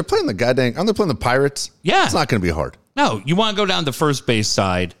app, right? Hey, they're playing the goddamn... Aren't they playing the Pirates? Yeah. It's not going to be hard. No, you want to go down the first base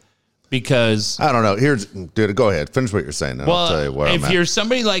side because... I don't know. Dude, go ahead. Finish what you're saying. And I'll tell you where I'm if at. you're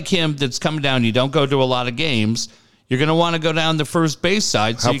somebody like him that's coming down, you don't go to a lot of games, you're going to want to go down the first base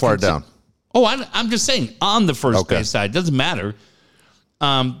side. So How far down? I'm just saying on the first base side. Doesn't matter.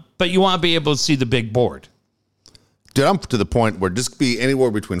 But you want to be able to see the big board. Dude, I'm to the point where just be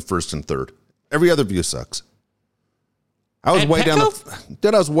anywhere between first and third. Every other view sucks. I was way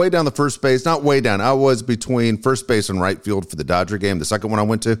down the first base. Not way down. I was between first base and right field for the Dodger game, the second one I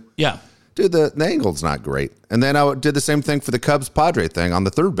went to. Yeah. Dude, the angle's not great. And then I did the same thing for the Cubs-Padre thing on the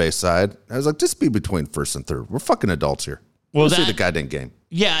third base side. I was like, just be between first and third. We're fucking adults here. We'll see the goddamn game.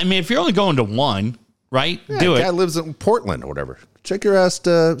 Yeah, I mean, if you're only going to one, right? Yeah, do it. Guy lives in Portland or whatever. Check your ass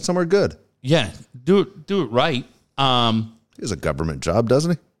to somewhere good. Yeah, do it right. He has a government job,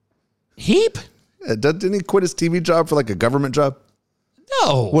 doesn't he? Heap? Yeah, didn't he quit his TV job for like a government job?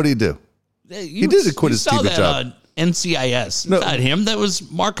 No. What did he do? He did quit his TV job. On NCIS. No. Not him. That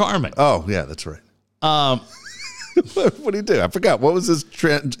was Mark Harmon. Oh, yeah, that's right. What did he do? I forgot. What was his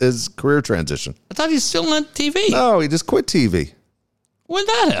career transition? I thought he's still on TV. No, he just quit TV. When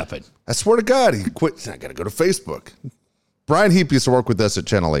did that happen? I swear to God, he quit. I got to go to Facebook. Brian Heap used to work with us at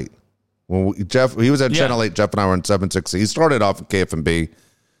Channel 8. When he was at Channel 8, Jeff and I were in 760. He started off at KFMB.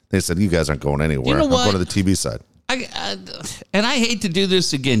 They said, you guys aren't going anywhere. I'm going to the TV side. And I hate to do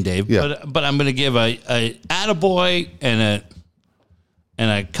this again, Dave, but I'm going to give a attaboy and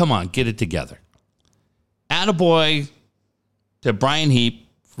a come on, get it together. Attaboy to Brian Heap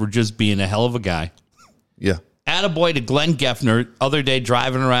for just being a hell of a guy. Yeah. Attaboy to Glenn Geffner. Other day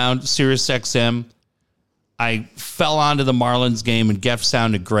driving around Sirius XM. I fell onto the Marlins game and Geff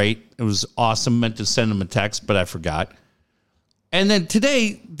sounded great. It was awesome. Meant to send him a text, but I forgot. And then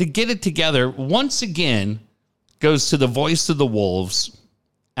today, to get it together, once again, goes to the voice of the Wolves,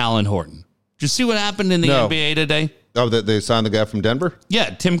 Alan Horton. Did you see what happened in the NBA today? Oh, they signed the guy from Denver?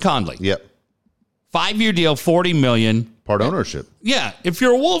 Yeah, Tim Conley. Yep. 5-year deal, $40 million. Part ownership. Yeah. If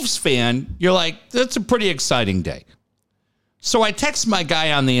you're a Wolves fan, you're like, that's a pretty exciting day. So I text my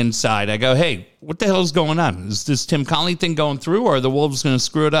guy on the inside. I go, hey, what the hell's going on? Is this Tim Conley thing going through, or are the Wolves going to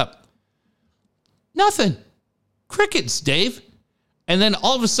screw it up? Nothing. Crickets, Dave. And then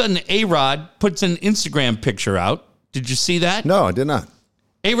all of a sudden, A-Rod puts an Instagram picture out. Did you see that? No, I did not.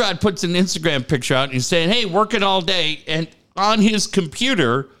 A-Rod puts an Instagram picture out and he's saying, hey, working all day. And on his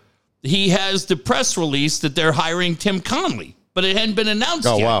computer, he has the press release that they're hiring Tim Conley, but it hadn't been announced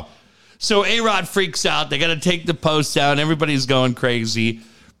yet. Oh, wow. So A-Rod freaks out. They got to take the post down. Everybody's going crazy.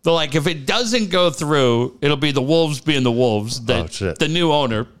 They're like, if it doesn't go through, it'll be the Wolves being the Wolves, the new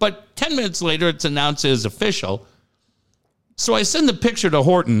owner. But 10 minutes later, it's announced as official. So I send the picture to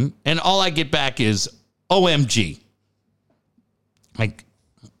Horton, and all I get back is, OMG. Like,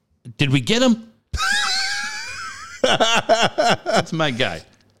 did we get him? That's my guy.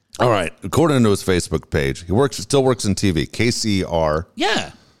 All right. According to his Facebook page, he still works in TV. KCR.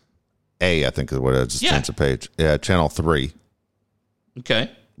 Yeah. I think is what I just changed the page. Yeah, Channel 3.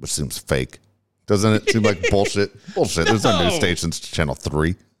 Okay. Which seems fake. Doesn't it seem like bullshit? Bullshit. There's no news stations to Channel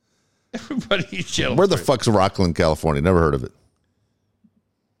 3. Everybody Channel Where the 3. fuck's Rockland, California? Never heard of it.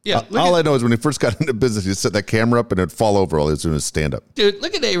 Yeah. All I know is when he first got into business, he set that camera up and it'd fall over while he was doing his stand-up. Dude,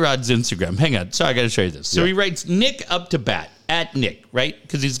 look at A-Rod's Instagram. Hang on. Sorry, I got to show you this. So he writes Nick up to bat, at Nick, right?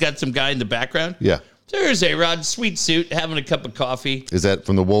 Because he's got some guy in the background. Yeah. So here's A-Rod, sweet suit, having a cup of coffee. Is that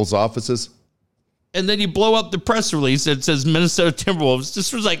from the Wolves offices? And then you blow up the press release that says Minnesota Timberwolves.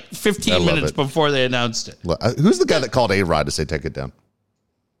 This was like 15 minutes before they announced it. Who's the guy that called A-Rod to say take it down?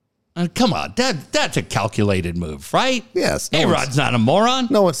 Come on. That's a calculated move, right? Yes. A-Rod's not a moron.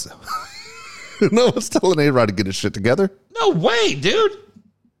 No one's telling A-Rod to get his shit together. No way, dude.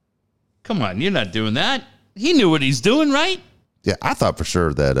 Come on. You're not doing that. He knew what he's doing, right? Yeah, I thought for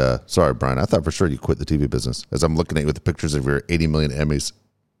sure that, sorry, Brian, I thought for ssure you quit the TV business as I'm looking at you with the pictures of your 80 million Emmys.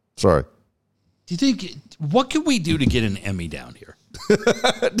 Sorry. Do you think, what can we do to get an Emmy down here?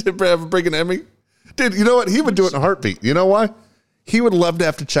 Did Brad ever bring an Emmy? Dude, you know what? He would do it in a heartbeat. You know why? He would love to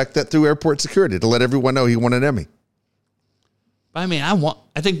have to check that through airport security to let everyone know he won an Emmy. I mean,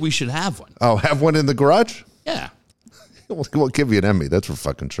 I think we should have one. Oh, have one in the garage? Yeah. We'll give you an Emmy. That's for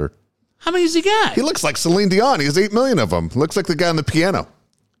fucking sure. How many has he got? He looks like Celine Dion. He has 8 million of them. Looks like the guy on the piano.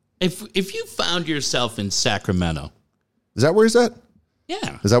 If you found yourself in Sacramento. Is that where he's at?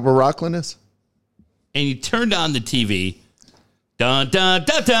 Yeah. Is that where Rockland is? And you turned on the TV. Dun, dun,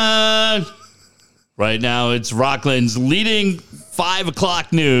 dun, dun. Right now, it's Rockland's leading 5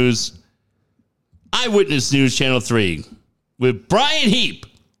 o'clock news. Eyewitness News Channel 3 with Brian Heap.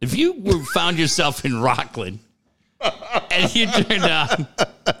 If you found yourself in Rockland and you turned on,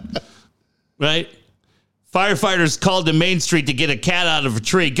 right? Firefighters called to Main Street to get a cat out of a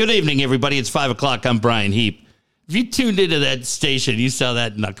tree. Good evening, everybody. It's 5 o'clock. I'm Brian Heap. If you tuned into that station, you saw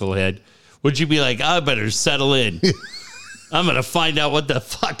that knucklehead, would you be like, I better settle in? I'm going to find out what the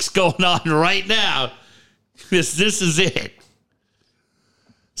fuck's going on right now. This is it.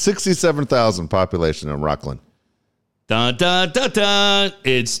 67,000 population in Rockland. Dun, dun, dun, dun.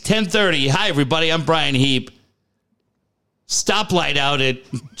 It's 10:30. Hi, everybody. I'm Brian Heap. Stoplight out at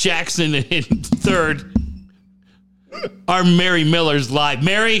Jackson and 3rd. Our Mary Miller's live.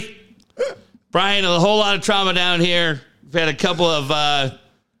 Mary, Brian, a whole lot of trauma down here. We've had a couple of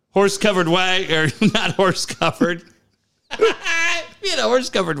horse-covered not horse-covered. We had a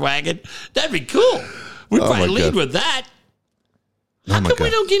horse-covered wagon. That'd be cool. We'd probably lead with that. How come we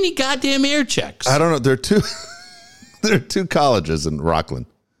don't get any goddamn air checks? I don't know. There are two colleges in Rockland.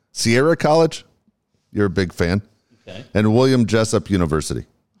 Sierra College, you're a big fan. Okay. And William Jessup University.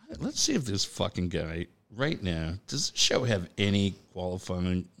 Let's see if this fucking guy right now, does the show have any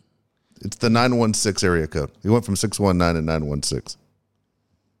qualifying? It's the 916 area code. He went from 619 to 916.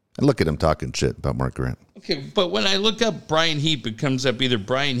 And look at him talking shit about Mark Grant. Okay, but when I look up Brian Heap, it comes up either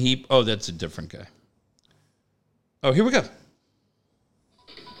Brian Heap. Oh, that's a different guy. Oh, here we go.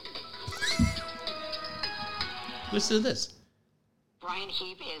 Listen to this. Brian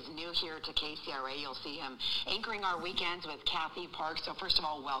Heap is new here to KCRA. You'll see him anchoring our weekends with Kathy Park. So first of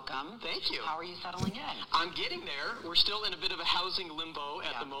all, welcome. Thank you. How are you settling in? I'm getting there. We're still in a bit of a housing limbo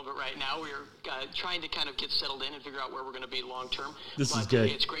at the moment right now. We're trying to kind of get settled in and figure out where we're going to be long term. This is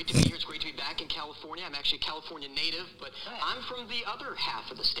good. It's great to be here. It's great to be back in California. I'm actually a California native, but I'm from the other half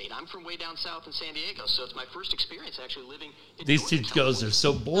of the state. I'm from way down south in San Diego, so it's my first experience actually living in These two girls are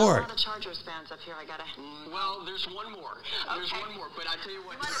so A bored. lot of Chargers fans up here. I gotta. Well, there's one more. There's one more, but I tell you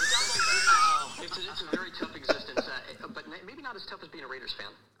what, You might have doubled. it's a very tough existence, but maybe not as tough as being a Raiders fan.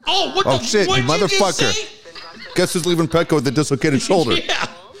 Oh, what Oh, the shit, you what'd just motherfucker. say? Guess who's leaving Petco with a dislocated shoulder? Yeah.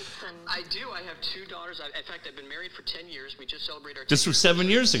 I do. I have two daughters. In fact, I've been married for 10 years. We just celebrated our This 10 was 7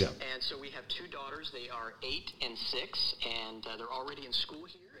 years ago. And so we have two daughters. They are 8 and 6, and they're already in school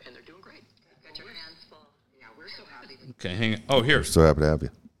here, and they're doing great. Got your hands full. Yeah, we're so happy. Okay, hang on. Oh, here. So happy to have you.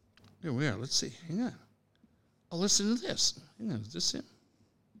 Here we are. Let's see. Hang on. Oh, listen to this. Hang on. Is this it?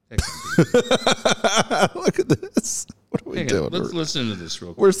 Look at this. What are we Hang on. doing? Let's listen to this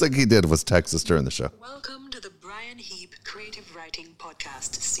real quick. Worst thing he did was text us during the show. Welcome to the Brian Heap Creative Writing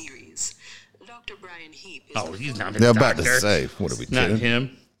Podcast Series. Dr. Brian Heap is Oh, he's not a Yeah, I'm about to doctor. say, what are we Not kidding?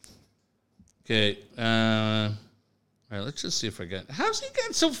 him. Okay. All right, let's just see if I got... How's he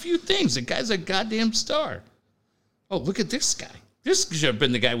got so few things? The guy's a goddamn star. Oh, look at this guy. This should have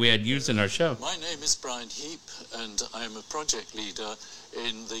been the guy we had used in our show. My name is Brian Heap, and I'm a project leader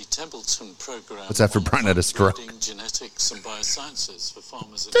in the Templeton program. What's after on Brian had a stroke? upgrading genetics and biosciences for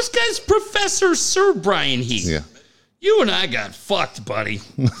farmers. This guy's Professor Sir Brian Heap. Yeah. You and I got fucked, buddy.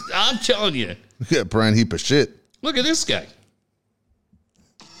 I'm telling you. Yeah, Brian heap of shit. Look at this guy.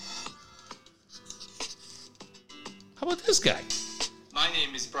 How about this guy? My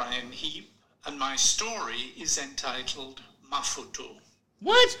name is Brian Heap, and my story is entitled Mafuto.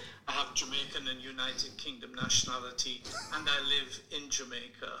 What? I have Jamaican and United Kingdom nationality, and I live in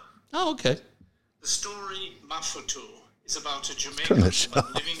Jamaica. Oh, okay. The story Mafuto is about a Turn Jamaican this woman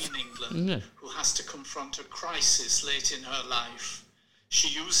off. living in England Yeah. who has to confront a crisis late in her life. She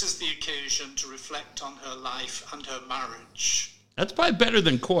uses the occasion to reflect on her life and her marriage. That's probably better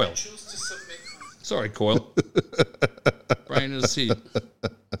than Coil. I choose to submit my Sorry, Coil. Brian is see.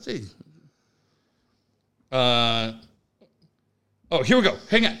 See. Oh, here we go.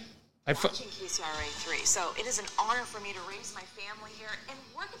 Hang on. Watching KCRA 3, so it is an honor for me to raise my family here and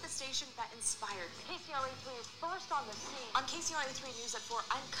work at the station that inspired me. KCRA 3 is first on the scene. On KCRA 3 News at 4,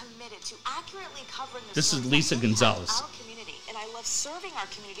 I'm committed to accurately covering the This is stories Lisa that impact Gonzalez. our community, and I love serving our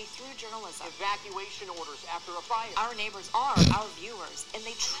community through journalism. Evacuation orders after a fire. Our neighbors are our viewers, and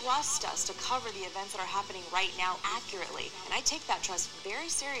they trust us to cover the events that are happening right now accurately, and I take that trust very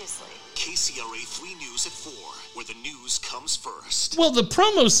seriously. KCRA 3 News at 4, where the news comes first. Well, the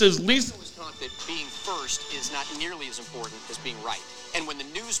promo says Lisa. I was taught that being first is not nearly as important as being right. And when the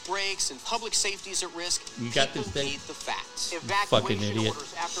news breaks and public safety is at risk, You got people this thing? need the facts. Fucking Evacuation idiot.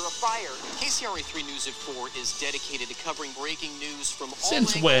 orders after a fire. KCRA 3 News at 4 is dedicated to covering breaking news from all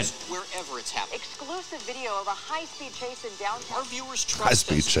Since angles, when? wherever it's happening. Exclusive video of a high-speed chase in downtown. Our viewers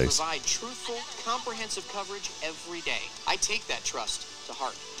High-speed trust us to chase. provide truthful, comprehensive coverage every day. I take that trust to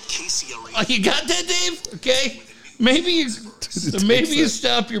heart. KCRA Oh, you got that, Dave? Okay. Maybe you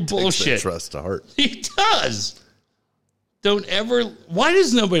stop your Takes that bullshit. trust to heart. He does. Don't ever. Why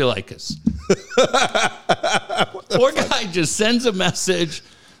does nobody like us? Poor guy just sends a message,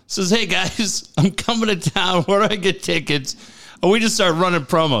 says, "Hey guys, I'm coming to town. Where do I get tickets?" And we just start running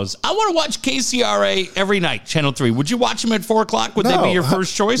promos. I want to watch KCRA every night, Channel 3. Would you watch them at 4 o'clock? Would they No. be your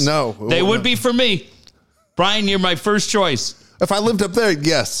first choice? No. They would be for me. Brian, you're my first choice. If I lived up there,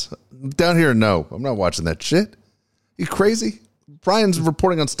 yes. Down here, no. I'm not watching that shit. You crazy? Brian's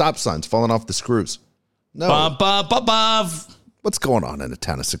reporting on stop signs falling off the screws. No. Ba-ba-ba-ba. What's going on in a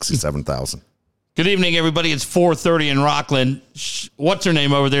town of 67,000? Good evening, everybody. It's 4:30 in Rockland. What's her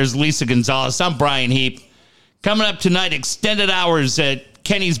name over there is Lisa Gonzalez. I'm Brian Heap. Coming up tonight, extended hours at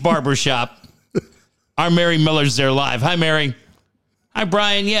Kenny's Barbershop. Our Mary Miller's there live. Hi, Mary. Hi,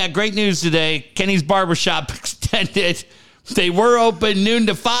 Brian. Yeah, great news today. Kenny's Barbershop extended. They were open noon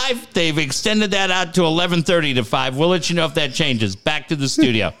to 5. They've extended that out to 11:30 to 5. We'll let you know if that changes. Back to the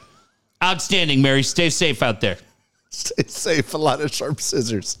studio. Outstanding, Mary. Stay safe out there. Stay safe. A lot of sharp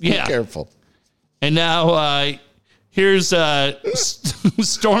scissors. Yeah. Be careful. And now here's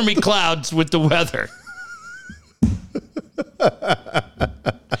stormy clouds with the weather.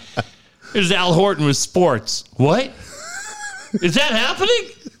 Here's Al Horton with sports. What? Is that happening?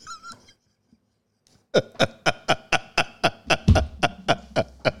 I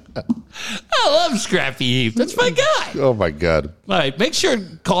love Scrappy Heap. That's my guy. Oh, my God. All right, make sure to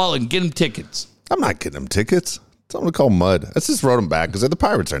call and get him tickets. I'm not getting them tickets. Tell them to call Mud. I just wrote them back because the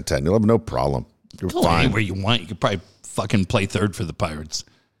Pirates are in 10. You'll have no problem. You're Go fine. anywhere you want. You could probably fucking play third for the Pirates.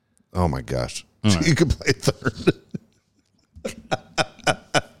 Oh, my gosh. Right. You could play third.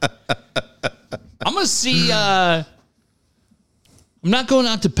 I'm going to see. I'm not going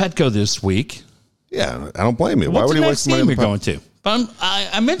out to Petco this week. Yeah, I don't blame you. Why What's would the you next waste money game on you're the going to? But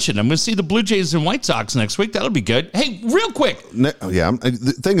I mentioned I'm going to see the Blue Jays and White Sox next week. That'll be good. Hey, real quick. Yeah,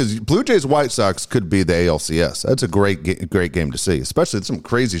 the thing is, Blue Jays White Sox could be the ALCS. That's a great game to see, especially some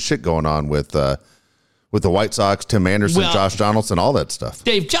crazy shit going on with the White Sox, Tim Anderson, Well, Josh Donaldson, all that stuff.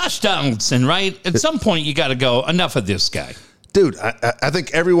 Dave, Josh Donaldson, right? At some point, you got to go, enough of this guy. Dude, I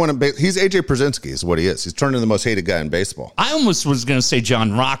think everyone he's AJ Pierzynski is what he is. He's turned into the most hated guy in baseball. I almost was going to say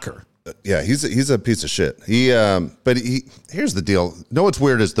John Rocker. Yeah, he's a piece of shit. But here's the deal. You know what's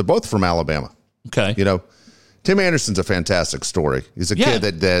weird is they're both from Alabama. Okay. You know, Tim Anderson's a fantastic story. He's a kid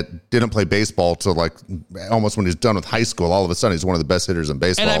that didn't play baseball till like almost when he was done with high school. All of a sudden, he's one of the best hitters in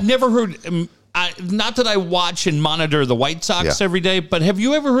baseball. And I've never heard, not that I watch and monitor the White Sox every day, but have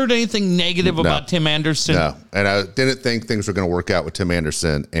you ever heard anything negative about Tim Anderson? No, and I didn't think things were going to work out with Tim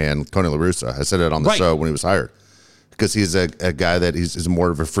Anderson and Tony La Russa. I said it on the show when he was hired. Because he's a guy that he's more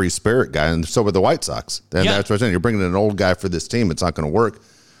of a free spirit guy, and so are the White Sox. And that's what I'm saying. You're bringing in an old guy for this team. It's not going to work.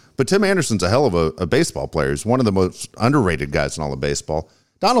 But Tim Anderson's a hell of a baseball player. He's one of the most underrated guys in all of baseball.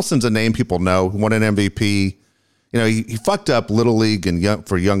 Donaldson's a name people know. He won an MVP. You know, he fucked up Little League and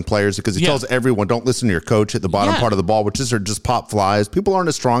for young players because he tells everyone, don't listen to your coach, hit the bottom part of the ball, which is just pop flies. People aren't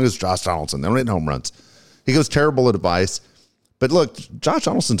as strong as Josh Donaldson. They don't hit home runs. He gives terrible advice. But look, Josh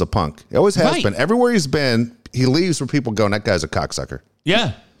Donaldson's a punk. He always has been. Everywhere he's been, he leaves where people go, and that guy's a cocksucker.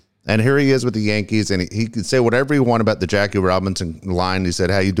 Yeah. And here he is with the Yankees, and he could say whatever he wanted about the Jackie Robinson line. He said,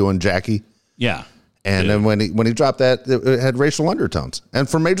 how you doing, Jackie? Yeah. And then when he dropped that, it had racial undertones. And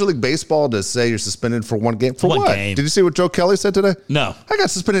for Major League Baseball to say you're suspended for one game, for what? Did you see what Joe Kelly said today? No. I got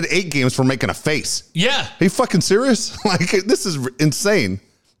suspended 8 games for making a face. Yeah. Are you fucking serious? Like, this is insane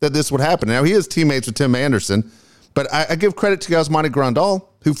that this would happen. Now, he is teammates with Tim Anderson. But I give credit to Yasmani Grandal,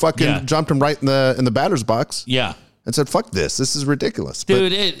 who fucking jumped him right in the batter's box. Yeah. And said, fuck this. This is ridiculous.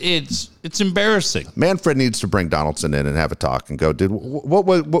 Dude, it's embarrassing. Manfred needs to bring Donaldson in and have a talk and go, dude, what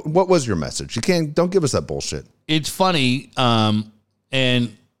was your message? Don't give us that bullshit. It's funny.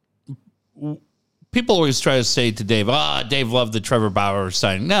 And people always try to say to Dave, Dave loved the Trevor Bauer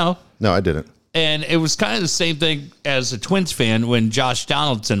signing. No, I didn't. And it was kind of the same thing as a Twins fan when Josh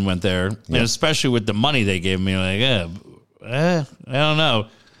Donaldson went there, and especially with the money they gave me, like, I don't know.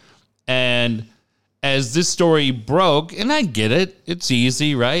 And as this story broke, and I get it, it's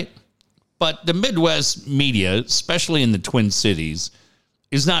easy, right? But the Midwest media, especially in the Twin Cities,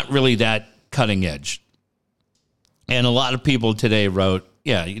 is not really that cutting edge. And a lot of people today wrote,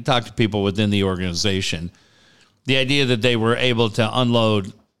 you talk to people within the organization, the idea that they were able to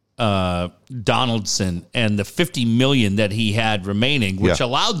unload Donaldson and the $50 million that he had remaining, which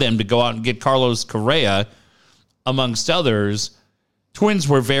allowed them to go out and get Carlos Correa, amongst others. Twins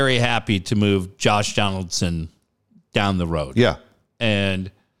were very happy to move Josh Donaldson down the road. Yeah. And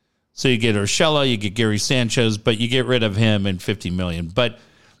so you get Urshela, you get Gary Sanchez, but you get rid of him and $50 million. But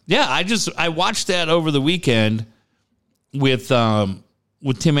I watched that over the weekend with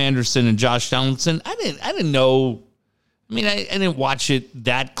Tim Anderson and Josh Donaldson. I didn't know. I mean, I didn't watch it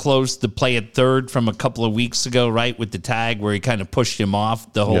that close to play at third from a couple of weeks ago, right, with the tag where he kind of pushed him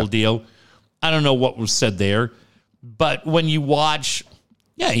off the whole deal. I don't know what was said there. But when you watch,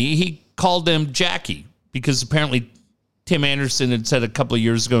 he called him Jackie because apparently Tim Anderson had said a couple of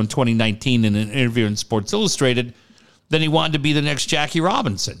years ago in 2019 in an interview in Sports Illustrated that he wanted to be the next Jackie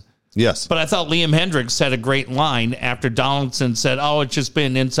Robinson. Yes. But I thought Liam Hendriks had a great line after Donaldson said, it's just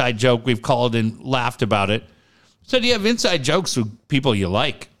been an inside joke. We've called and laughed about it. Said you have inside jokes with people you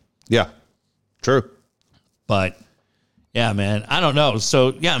like. Yeah, true. But, man, I don't know.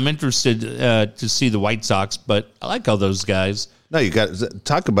 So, I'm interested to see the White Sox, but I like all those guys. No, you got to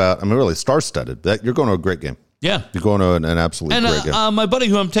talk about, really star-studded. You're going to a great game. Yeah. You're going to an absolutely great game. My buddy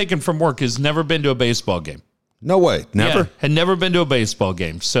who I'm taking from work has never been to a baseball game. No way. Never? Yeah, had never been to a baseball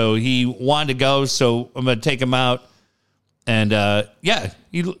game. So he wanted to go, so I'm going to take him out. And,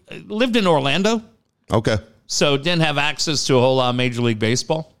 he lived in Orlando. Okay. So didn't have access to a whole lot of Major League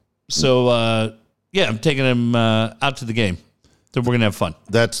Baseball. So, I'm taking him out to the game. So we're going to have fun.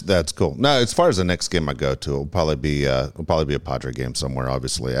 That's cool. Now, as far as the next game I go to, it'll probably be a Padre game somewhere,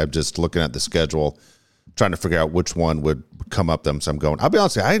 obviously. I'm just looking at the schedule, trying to figure out which one would come up them. So I'm going. I'll be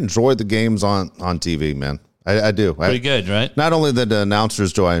honest with you, I enjoy the games on TV, man. I do. Pretty good, right? Not only the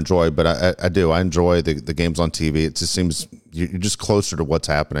announcers do I enjoy, but I do. I enjoy the games on TV. It just seems you're just closer to what's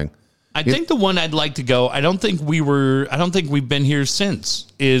happening. I think the one I'd like to go, I don't think we've been here since,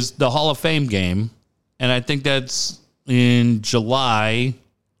 is the Hall of Fame game. And I think that's in July.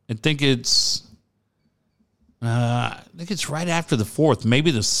 I think it's right after the 4th, maybe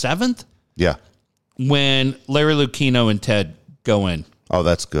the 7th. Yeah. When Larry Lucchino and Ted go in. Oh,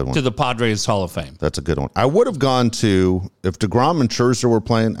 that's a good one. To the Padres Hall of Fame. That's a good one. I would have gone to, if DeGrom and Scherzer were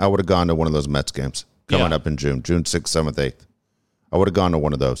playing, I would have gone to one of those Mets games coming up in June 6th, 7th, 8th. I would have gone to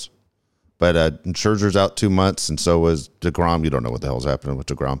one of those. But Scherzer's out 2 months, and so is DeGrom. You don't know what the hell's happening with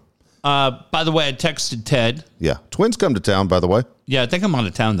DeGrom. By the way, I texted Ted. Yeah. Twins come to town, by the way. Yeah, I think I'm out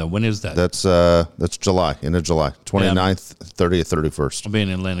of town, though. When is that? That's July, end of July. 29th, 30th, 31st. I'll be in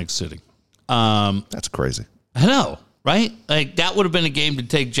Atlantic City. That's crazy. I know, right? Like, that would have been a game to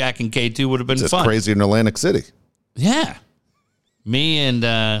take Jack and K2. Would have been It's fun. crazy in Atlantic City. Yeah. Me and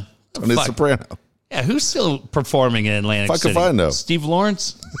Tony Soprano. Yeah, who's still performing in Atlantic City? Fuck if I know. Steve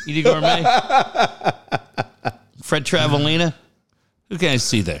Lawrence? Edie Gourmet? Fred Travolina? Who can I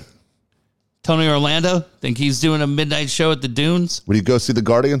see there? Tony Orlando? Think he's doing a midnight show at the Dunes? Would you go see the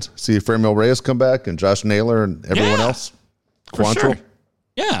Guardians? See Franmil Reyes come back and Josh Naylor and everyone else? For Quantrill? sure.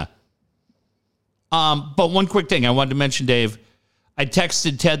 Yeah. But one quick thing I wanted to mention, Dave. I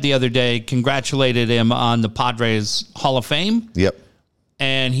texted Ted the other day, congratulated him on the Padres Hall of Fame. Yep.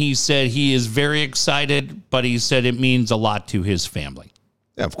 And he said he is very excited, but he said it means a lot to his family.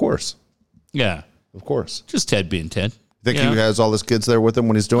 Yeah, of course. Yeah. Of course. Just Ted being Ted. Think he has all his kids there with him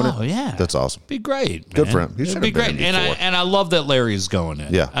when he's doing it? Oh, yeah. That's awesome. Be great. Good man. for him. He It'd should be have been great. in before. And I love that Larry's going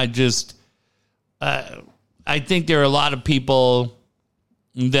in. Yeah. I just, I think there are a lot of people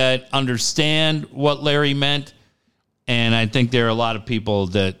that understand what Larry meant. And I think there are a lot of people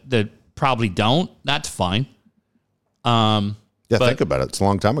that probably don't. That's fine. Yeah, think about it. It's a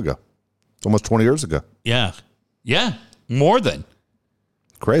long time ago. It's almost 20 years ago. Yeah. Yeah. More than.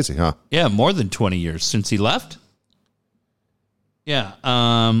 Crazy, huh? Yeah, more than 20 years since he left. Yeah.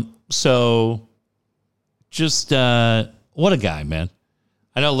 So just what a guy, man.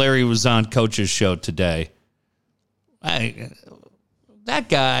 I know Larry was on Coach's show today. That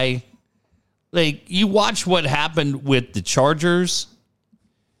guy, like, you watch what happened with the Chargers,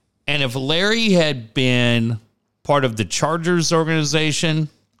 and if Larry had been part of the Chargers organization,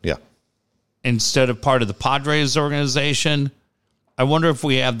 yeah, instead of part of the Padres organization, I wonder if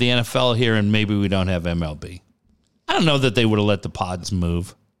we have the NFL here and maybe we don't have MLB. I don't know that they would have let the Pods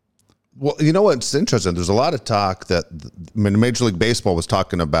move. Well, you know what's interesting? There's a lot of talk that Major League Baseball was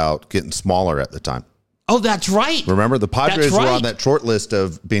talking about getting smaller at the time. Oh, that's right. Remember, the Padres That's right. were on that short list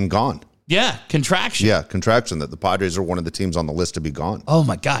of being gone. Yeah, contraction. Yeah, contraction, that the Padres are one of the teams on the list to be gone. Oh,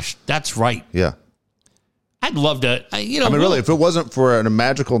 my gosh. That's right. Yeah. I'd love to, really, if it wasn't for a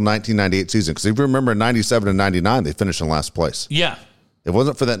magical 1998 season, because if you remember in 97 and 99, they finished in last place. Yeah. If it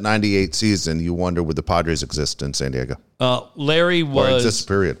wasn't for that 98 season, you wonder would the Padres exist in San Diego? Larry Or was... exist,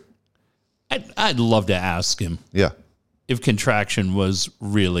 period. I'd love to ask him. Yeah. If contraction was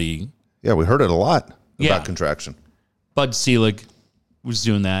really... Yeah, we heard it a lot about Yeah. contraction. Bud Selig was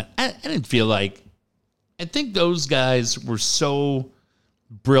doing that. I didn't feel like... I think those guys were so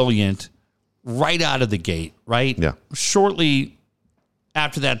brilliant right out of the gate, right? Yeah. Shortly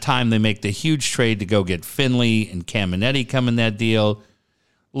after that time, they make the huge trade to go get Finley and Caminetti come in that deal.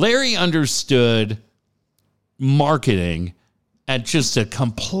 Larry understood marketing at just a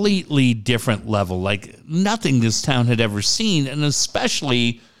completely different level, like nothing this town had ever seen, and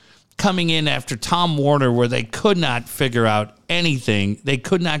especially coming in after Tom Warner, where they could not figure out anything. They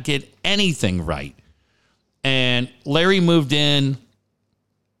could not get anything right. And Larry moved in.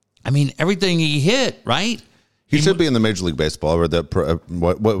 I mean, everything he hit, right? He should be in the Major League Baseball, or the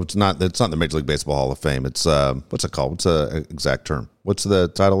what's not. It's not the Major League Baseball Hall of Fame. It's what's it called? What's the exact term? What's the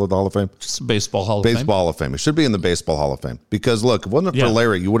title of the Hall of Fame? Just the Baseball Hall of Fame. Baseball Hall of Fame. It should be in the Baseball Hall of Fame because look, if it wasn't for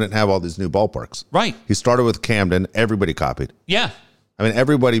Larry, you wouldn't have all these new ballparks. Right. He started with Camden. Everybody copied. Yeah. I mean,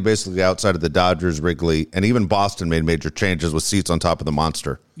 everybody basically outside of the Dodgers, Wrigley, and even Boston made major changes with seats on top of the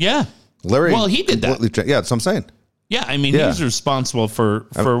Monster. Yeah. Larry. Well, he did that. Yeah, that's what I'm saying. Yeah, I mean, he's responsible for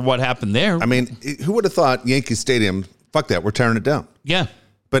what happened there. I mean, who would have thought Yankee Stadium, fuck that, we're tearing it down. Yeah.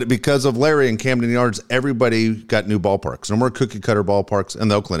 But because of Larry and Camden Yards, everybody got new ballparks. No more cookie cutter ballparks. And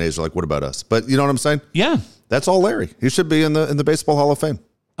the Oakland A's are like, what about us? But you know what I'm saying? Yeah. That's all Larry. He should be in the Baseball Hall of Fame.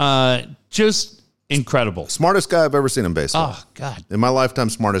 Just incredible. Smartest guy I've ever seen in baseball. Oh, God. In my lifetime,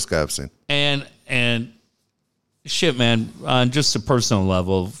 smartest guy I've seen. And shit, man, on just a personal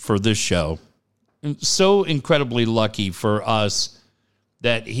level for this show, so incredibly lucky for us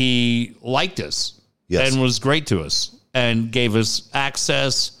that he liked us and was great to us and gave us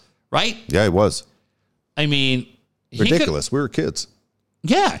access, right? Yeah, he was. I mean, ridiculous. We were kids.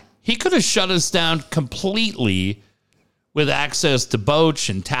 Yeah, he could have shut us down completely with access to Boch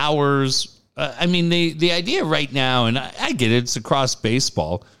and Towers. I mean, the idea right now, and I get it, it's across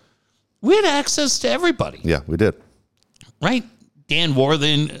baseball. We had access to everybody. Yeah, we did. Right? Dan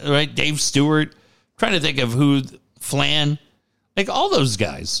Worthen, right? Dave Stewart. Trying to think of who, Flan. Like all those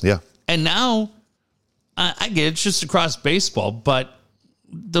guys. Yeah. And now, I get it, it's just across baseball, but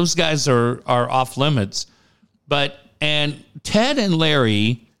those guys are off limits. And Ted and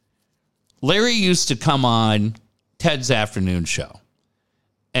Larry used to come on Ted's afternoon show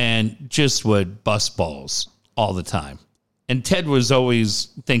and just would bust balls all the time. And Ted was always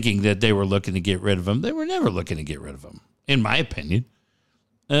thinking that they were looking to get rid of him. They were never looking to get rid of him, in my opinion.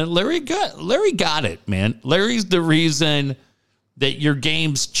 Larry got it, man. Larry's the reason that your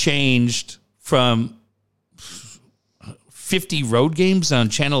games changed from 50 road games on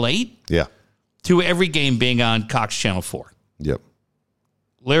Channel 8 to every game being on Cox Channel 4. Yep.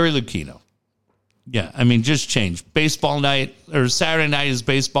 Larry Lucchino. Yeah, I mean, just changed. Baseball night, or Saturday night is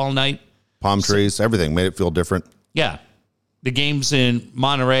baseball night. Palm trees, everything made it feel different. Yeah. The games in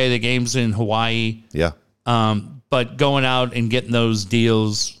Monterey, the games in Hawaii. Yeah. But going out and getting those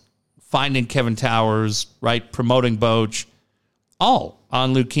deals, finding Kevin Towers, right, promoting Boch, all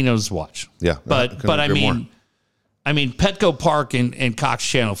on Lucchino's watch. Yeah. But I mean, Petco Park and Cox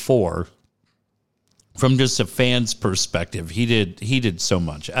Channel 4, from just a fan's perspective, he did so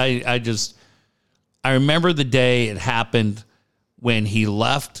much. I remember the day it happened when he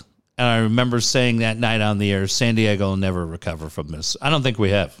left, and I remember saying that night on the air, San Diego will never recover from this. I don't think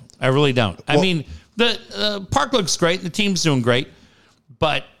we have. I really don't. Well, I mean, the park looks great, the team's doing great,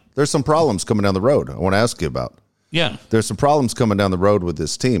 but there's some problems coming down the road I want to ask you about. Yeah. There's some problems coming down the road with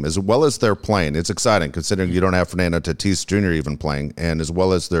this team, as well as they're playing. It's exciting considering you don't have Fernando Tatis Jr. even playing, and as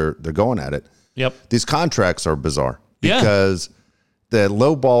well as they're going at it. Yep. These contracts are bizarre because the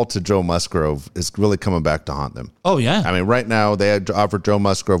low ball to Joe Musgrove is really coming back to haunt them. Oh, yeah. I mean, right now they had offered Joe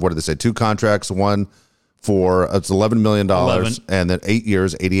Musgrove, what did they say, 2 contracts, one for it's $11 million, and then 8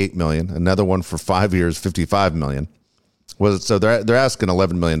 years, $88 million. Another one for 5 years, $55 million. So they're asking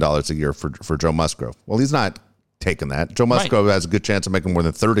 $11 million a year for Joe Musgrove. Well, he's not taking that. Joe Musgrove has a good chance of making more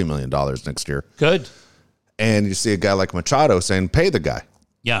than $30 million next year. Good. And you see a guy like Machado saying, pay the guy.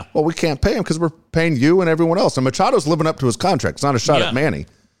 Yeah. Well, we can't pay him because we're paying you and everyone else. And Machado's living up to his contract. It's not a shot at Manny.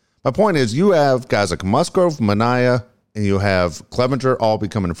 My point is you have guys like Musgrove, Minaya, and you have Clevenger all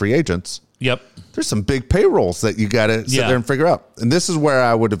becoming free agents. Yep. There's some big payrolls that you got to sit there and figure out. And this is where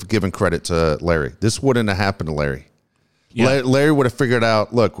I would have given credit to Larry. This wouldn't have happened to Larry. Yeah. Larry would have figured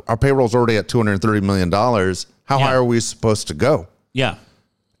out, look, our payroll's already at $230 million. How high are we supposed to go? Yeah.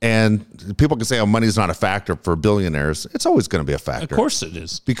 And people can say, oh, money's not a factor for billionaires. It's always going to be a factor. Of course it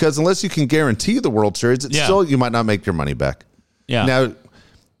is. Because unless you can guarantee the World Series, it's still, you might not make your money back. Yeah. Now,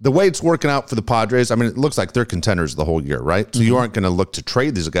 the way it's working out for the Padres, I mean, it looks like they're contenders the whole year, right? So you aren't going to look to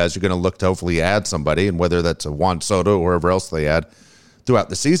trade these guys. You're going to look to hopefully add somebody, and whether that's a Juan Soto or whoever else they add throughout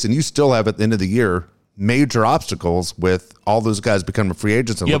the season, you still have at the end of the year major obstacles with all those guys becoming free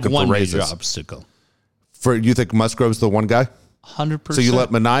agents and looking for raises. Major obstacle. You think Musgrove's the one guy? 100%. So you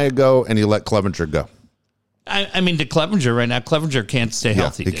let Minaya go and you let Clevenger go. I mean, to Clevenger right now, Clevenger can't stay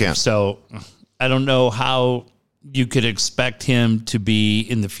healthy. He can't. So I don't know how you could expect him to be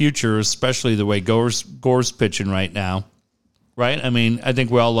in the future, especially the way Gore's pitching right now. Right? I mean, I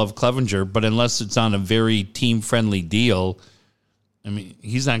think we all love Clevenger, but unless it's on a very team-friendly deal, I mean,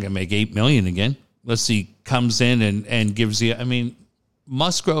 he's not going to make $8 million again unless he comes in and gives you, I mean,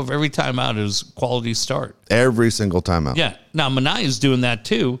 Musgrove, every time out, is quality start. Every single time out. Yeah. Now, Minaya is doing that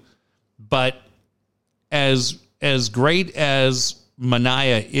too, but as great as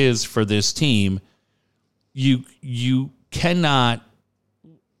Minaya is for this team, you cannot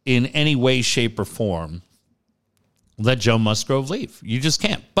in any way, shape, or form let Joe Musgrove leave. You just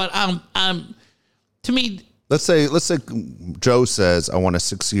can't. But to me, let's say Joe says, I want a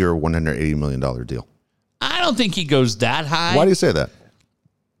 6-year, $180 million deal. I don't think he goes that high. Why do you say that?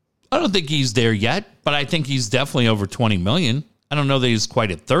 I don't think he's there yet, but I think he's definitely over $20 million. I don't know that he's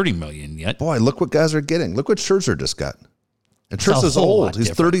quite at $30 million yet. Boy, look what guys are getting. Look what Scherzer just got. And Scherzer's old.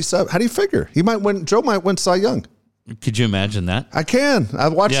 He's 37. How do you figure? Joe might win Cy Young. Could you imagine that? I can.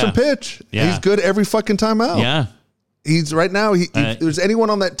 I've watched him pitch. Yeah. He's good every fucking time out. Yeah. He's right now, if there's anyone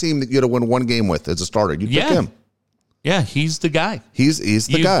on that team that you'd have won one game with as a starter, you'd pick him. Yeah, he's the guy. He's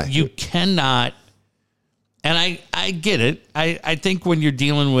the guy. You cannot, and I get it. I think when you're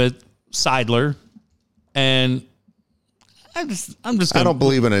dealing with Seidler And I'm just I don't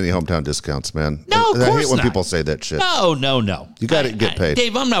believe in any hometown discounts, man. No, of I course hate when not. people say that shit. No. You got to get paid.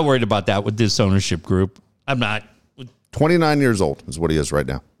 Dave, I'm not worried about that with this ownership group. I'm not. 29 years old is what he is right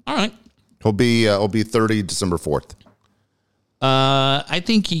now. All right. He'll be 30 December 4th. I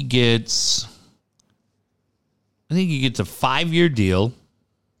think he gets a 5-year deal.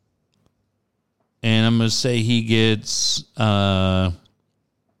 And I'm going to say he gets 5-year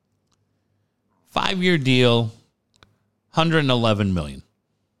deal, $111 million.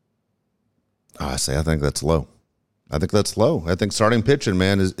 I think that's low. I think starting pitching,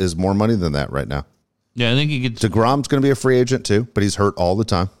 man, is more money than that right now. Yeah, I think he gets. DeGrom's going to be a free agent too, but he's hurt all the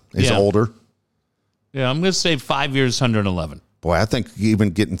time. He's older. Yeah, I'm going to say 5 years, 111. Boy, I think even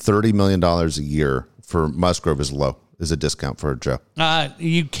getting $30 million a year for Musgrove is low, is a discount for Joe.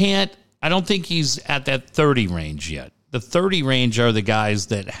 You can't. I don't think he's at that 30 range yet. The 30 range are the guys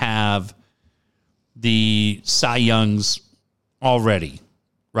that have the Cy Youngs already,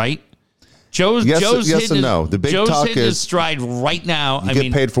 right? Joe's yes hitting and no. The big talk hitting his is stride right now. You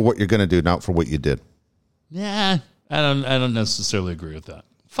get paid for what you're going to do, not for what you did. Yeah, I don't necessarily agree with that.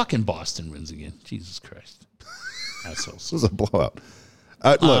 Fucking Boston wins again. Jesus Christ. Assholes. This was a blowout.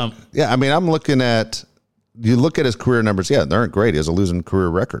 Look, I'm looking at, you look at his career numbers. Yeah, they aren't great. He has a losing career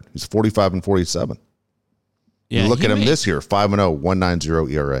record. He's 45-47. Yeah, you look at him this year, 5-0,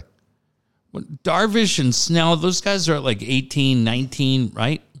 1.90 ERA. Darvish and Snell, those guys are at like 18, 19,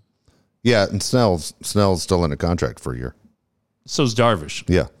 right? Yeah, and Snell's still in a contract for a year. So's Darvish.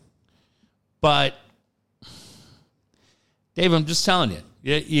 Yeah. But, Dave, I'm just telling you,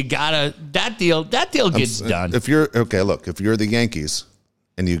 you gotta, that deal gets done. If you're the Yankees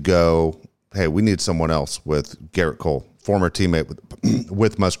and you go, hey, we need someone else with Garrett Cole, former teammate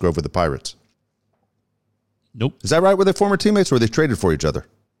with Musgrove with the Pirates. Nope. Is that right? Were they former teammates or were they traded for each other?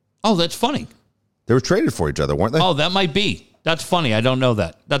 Oh, that's funny. They were traded for each other, weren't they? Oh, that might be. That's funny. I don't know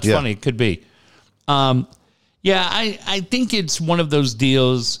that. That's funny. It could be. I think it's one of those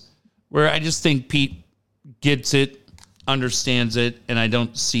deals where I just think Pete gets it, understands it, and I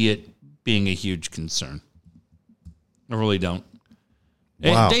don't see it being a huge concern. I really don't.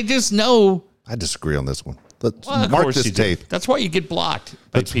 Wow. They just know. I disagree on this one. Let's Well, of mark course this you do. tape. That's why you get blocked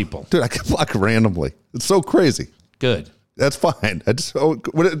by people. Dude, I get blocked randomly. It's so crazy. Good. That's fine.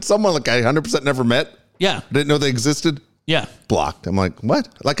 Someone like I 100% never met. Yeah. Didn't know they existed. Yeah. Blocked. I'm like, what?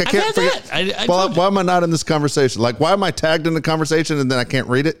 Like I can't had figure. that. Why am I not in this conversation? Like, why am I tagged in the conversation and then I can't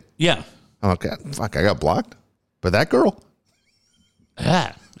read it? Yeah. I'm like, fuck, I got blocked. But that girl.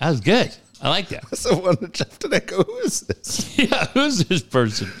 Yeah, that was good. I like that. So one to Jeff today. Go, who is this? Yeah, who's this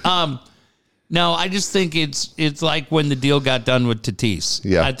person? No, I just think it's like when the deal got done with Tatis.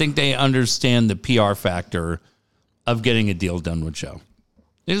 Yeah. I think they understand the PR factor of getting a deal done with Joe.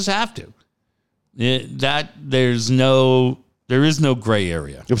 They just have to. There is no gray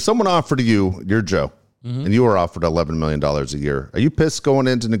area. If someone offered you're Joe, and you were offered $11 million a year, are you pissed going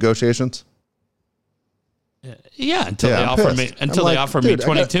into negotiations? Yeah, until they offer me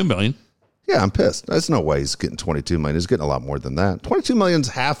 $22 million. Yeah, I'm pissed. There's no way he's getting $22 million. He's getting a lot more than that. $22 million's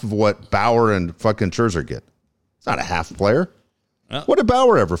half of what Bauer and fucking Scherzer get. It's not a half player. What did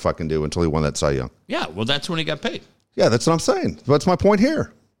Bauer ever fucking do until he won that Cy Young? Yeah, well, that's when he got paid. Yeah, that's what I'm saying. That's my point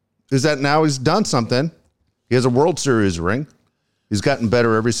here. Is that now he's done something. He has a World Series ring. He's gotten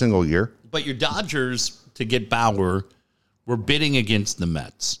better every single year. But your Dodgers, to get Bauer, were bidding against the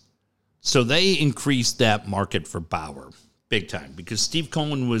Mets. So they increased that market for Bauer big time because Steve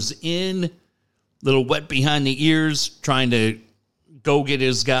Cohen was in a little wet behind the ears trying to go get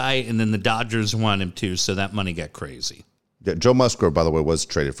his guy, and then the Dodgers want him too, so that money got crazy. Yeah, Joe Musgrove, by the way, was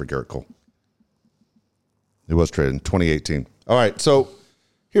traded for Garrett Cole. He was traded in 2018. All right, so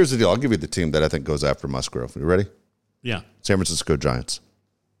here's the deal. I'll give you the team that I think goes after Musgrove. You ready? Yeah. San Francisco Giants.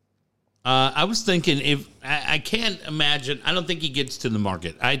 I was thinking I can't imagine. I don't think he gets to the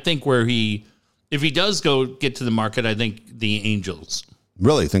market. I think if he does get to the market, I think the Angels.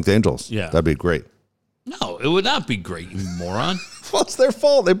 Really? You think the Angels? Yeah. That'd be great. No, it would not be great, you moron. Well, it's their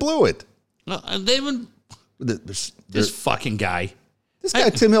fault. They blew it. No, this fucking guy. This guy,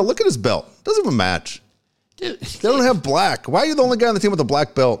 Tim Hill, look at his belt. Doesn't even match. Dude, they don't have black. Why are you the only guy on the team with a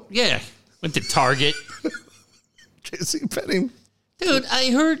black belt? Yeah. Went to Target. JC Penning. Dude,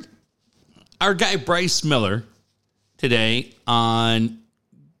 I heard our guy Bryce Miller today on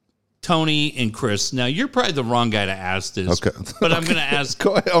Tony and Chris. Now, you're probably the wrong guy to ask this. Okay. But I'm going to ask.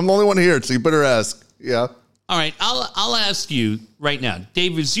 Go ahead. I'm the only one here, so you better ask. Yeah. All right. I'll ask you right now.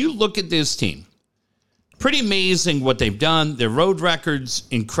 Dave, as you look at this team, pretty amazing what they've done. Their road record's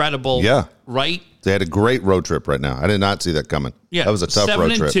incredible. Yeah. Right? They had a great road trip right now. I did not see that coming. Yeah. That was a tough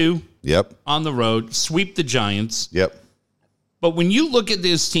road trip. 7-2. Yep. on the road, sweep the Giants. Yep. But when you look at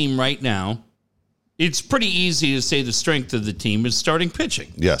this team right now, it's pretty easy to say the strength of the team is starting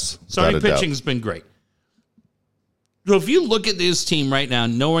pitching. Yes. Starting without a doubt. pitching has been great. So if you look at this team right now,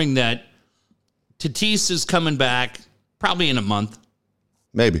 knowing that Tatis is coming back probably in a month,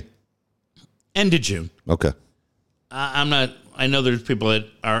 Maybe. end of June. Okay. I'm not. I know there's people that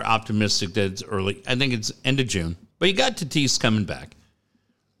are optimistic that it's early. I think it's end of June. But you got Tatis coming back.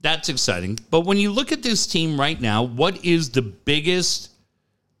 That's exciting. But when you look at this team right now, what is the biggest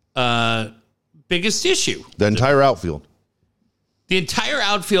issue? The entire outfield. The entire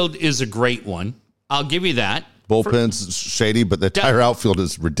outfield is a great one. I'll give you that. Bullpen's shady, but the entire outfield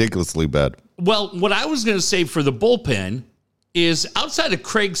is ridiculously bad. Well, what I was going to say for the bullpen is outside of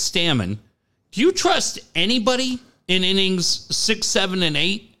Craig Stammen, do you trust anybody in innings 6, 7, and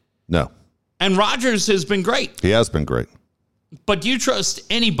 8? No. And Rogers has been great. He has been great. But do you trust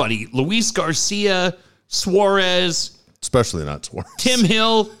anybody? Luis Garcia, Suarez, Especially not Suarez. Tim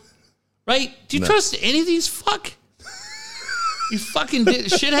Hill, right? Do you No. trust any of these you fucking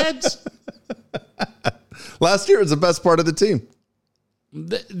shitheads? Last year was the best part of the team.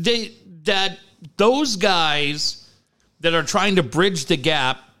 Those guys that are trying to bridge the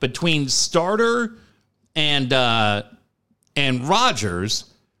gap between starter and Rogers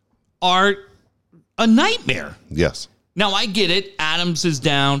are a nightmare. Yes. Now, I get it. Adams is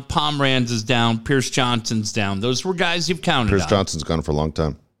down. Pomeranz is down. Pierce Johnson's down. Those were guys you've counted Pierce on. Johnson's gone for a long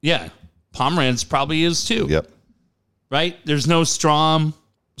time. Yeah. Pomeranz probably is too. Yep. Right? There's no Strom.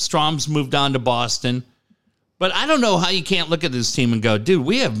 Strom's moved on to Boston. But I don't know how you can't look at this team and go, dude,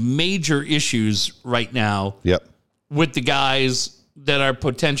 we have major issues right now Yep. with the guys that are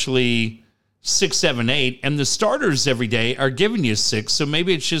potentially 6, 7, 8. And the starters every day are giving you 6. So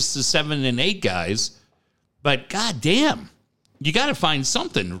maybe it's just the 7 and 8 guys. But goddamn, you got to find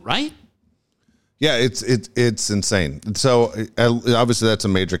something, right? Yeah, it's insane. So obviously that's a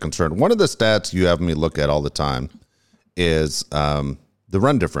major concern. One of the stats you have me look at all the time is the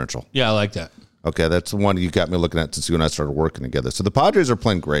run differential. Yeah, I like that. Okay, that's the one you got me looking at since you and I started working together. So the Padres are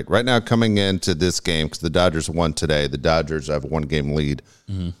playing great right now coming into this game because the Dodgers won today. The Dodgers have a 1-game lead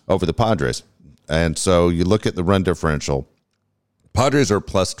over the Padres. And so you look at the run differential. Padres are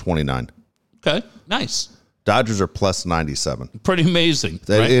plus 29. Okay, nice. Dodgers are plus 97. Pretty amazing.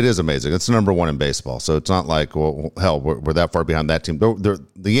 Right? It is amazing. It's number 1 in baseball. So it's not like, well, hell, we're that far behind that team. The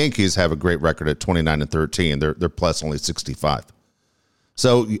Yankees have a great record at 29-13. They're plus only 65.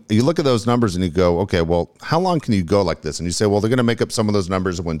 So you look at those numbers and you go, okay, well, how long can you go like this? And you say, well, they're going to make up some of those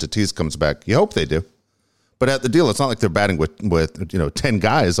numbers when Tatis comes back. You hope they do. But at the deal, it's not like they're batting with 10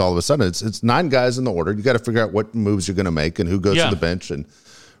 guys all of a sudden. It's 9 guys in the order. You got to figure out what moves you're going to make and who goes to the bench and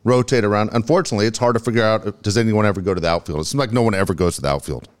rotate around. Unfortunately, it's hard to figure out, does anyone ever go to the outfield? It seems like no one ever goes to the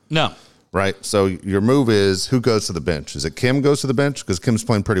outfield. No. Right? So your move is who goes to the bench? Is it Kim goes to the bench? Because Kim's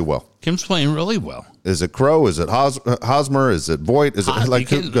playing pretty well. Kim's playing really well. Is it Crow? Is it Hosmer? Is it Voit? Is it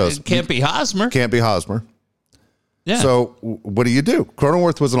who goes? It can't be Hosmer. Can't be Hosmer. Yeah. So what do you do?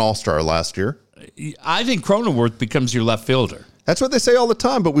 Cronenworth was an all-star last year. I think Cronenworth becomes your left fielder. That's what they say all the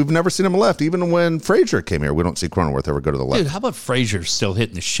time, but we've never seen him left. Even when Frazier came here, we don't see Cronenworth ever go to the left. Dude, how about Frazier still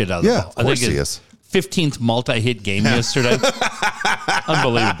hitting the shit out of the ball? Of course he is. 15th multi-hit game yesterday.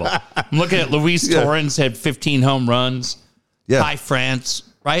 Unbelievable. I'm looking at Luis Torrens had 15 home runs. Yeah. Hi, France.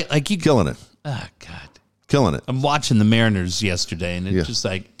 Right? Like you killing it. Oh, God. Killing it. I'm watching the Mariners yesterday, and it's just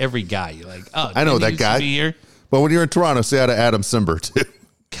like every guy. You're like, oh, I know that guy. Be here? But when you're in Toronto, say hi to Adam Simber, too.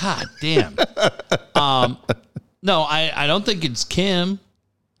 God damn. No, I don't think it's Kim.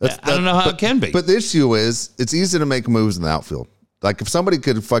 I don't know how it can be. But the issue is, it's easy to make moves in the outfield. Like if somebody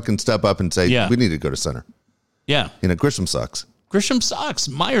could fucking step up and say, we need to go to center. Yeah. Grisham sucks. Grisham sucks.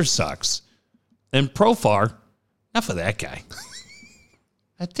 Myers sucks. And Profar, enough of that guy.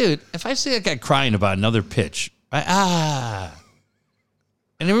 Dude, if I see that guy crying about another pitch, and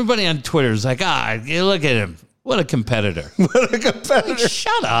everybody on Twitter is like, look at him. What a competitor. What a competitor. Like,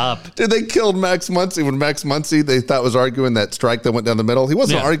 shut up. Dude, they killed Max Muncy when Max Muncy, they thought was arguing that strike that went down the middle. He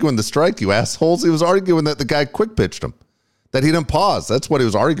wasn't arguing the strike, you assholes. He was arguing that the guy quick pitched him, that he didn't pause. That's what he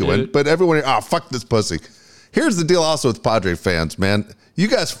was arguing. Dude. But everyone, fuck this pussy. Here's the deal also with Padre fans, man. You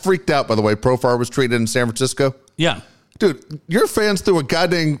guys freaked out by the way Profar was treated in San Francisco. Yeah. Dude, your fans threw a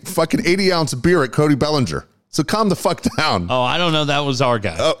goddamn fucking 80-ounce beer at Cody Bellinger. So calm the fuck down. Oh, I don't know. That was our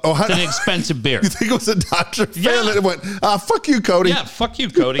guy. It's an expensive beer. You think it was a Dodger fan that went, fuck you, Cody? Yeah, fuck you,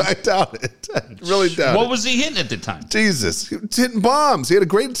 Cody. I doubt it. I really doubt it. What was he hitting at the time? Jesus. He was hitting bombs. He had a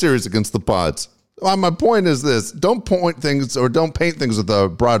great series against the Pods. Well, my point is this. Don't point things or don't paint things with a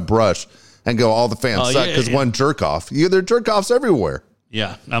broad brush and go, all the fans suck because one jerk off. They're jerk offs everywhere.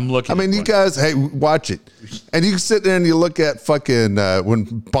 Yeah, I'm looking. I mean, you guys, hey, watch it. And you can sit there and you look at fucking when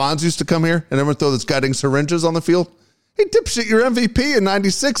Bonds used to come here and everyone throw those guiding syringes on the field. Hey, dipshit, your MVP in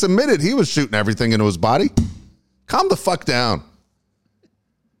 96 admitted he was shooting everything into his body. Calm the fuck down.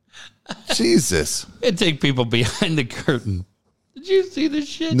 Jesus. It take people behind the curtain. Did you see this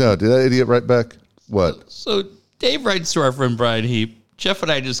shit? No, did that idiot write back? What? So Dave writes to our friend Brian Heap. Jeff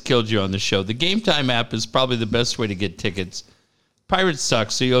and I just killed you on the show. The Game Time app is probably the best way to get tickets. Pirates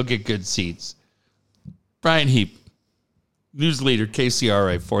suck, so you'll get good seats. Brian Heap, news leader,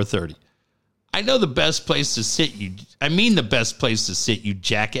 KCRA, 430. I know the best place to sit, you. I mean the best place to sit, you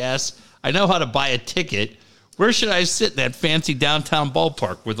jackass. I know how to buy a ticket. Where should I sit in that fancy downtown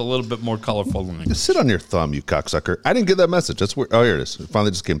ballpark with a little bit more colorful lines? Just sit on your thumb, you cocksucker. I didn't get that message. That's weird. Oh, here it is. It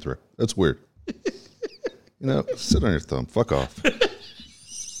finally just came through. That's weird. Sit on your thumb. Fuck off.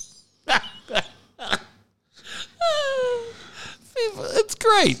 It's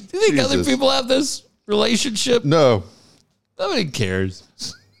great. Do you think other people have this relationship? No. Nobody cares.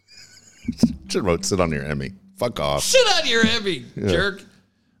 Should wrote sit on your Emmy. Fuck off. Sit on your Emmy, jerk.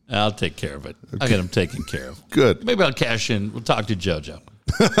 I'll take care of it. I'll get him taken care of. Good. Maybe I'll cash in. We'll talk to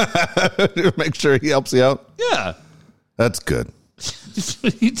JoJo. Make sure he helps you out. Yeah. That's good.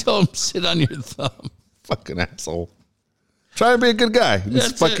 You tell him sit on your thumb. Fucking asshole. Try and be a good guy.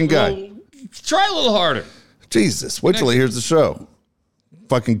 He's a fucking guy. Well, try a little harder. Jesus. Wait till he hears the show.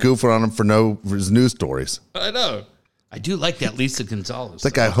 Fucking goofing on him for his news stories. I know. I do like that Lisa Gonzalez.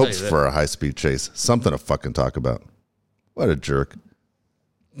 That guy hopes for a high-speed chase. Something to fucking talk about. What a jerk.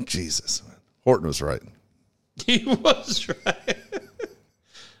 Jesus. Man. Horton was right. He was right.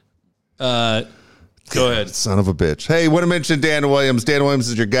 Go ahead. Son of a bitch. Hey, want to mention Dan Williams. Dan Williams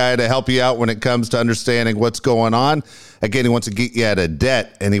is your guy to help you out when it comes to understanding what's going on. Again, he wants to get you out of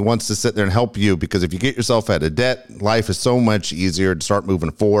debt, and he wants to sit there and help you because if you get yourself out of debt, life is so much easier to start moving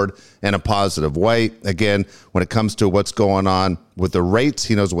forward in a positive way. Again, when it comes to what's going on with the rates,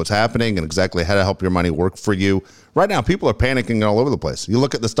 he knows what's happening and exactly how to help your money work for you. Right now, people are panicking all over the place. You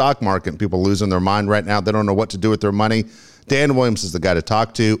look at the stock market, and people are losing their mind right now. They don't know what to do with their money. Dan Williams is the guy to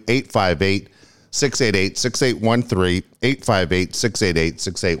talk to. 858-688-6813,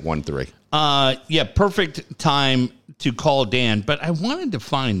 858-688-6813. Yeah, perfect time to call Dan. But I wanted to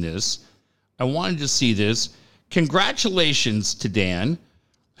find this. I wanted to see this. Congratulations to Dan,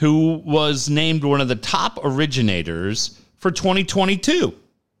 who was named one of the top originators for 2022.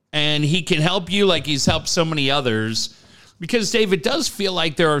 And he can help you like he's helped so many others. Because, Dave, it does feel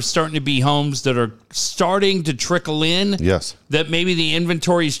like there are starting to be homes that are starting to trickle in. Yes. That maybe the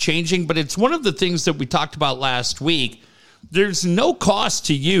inventory is changing. But it's one of the things that we talked about last week. There's no cost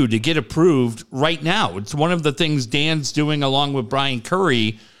to you to get approved right now. It's one of the things Dan's doing along with Brian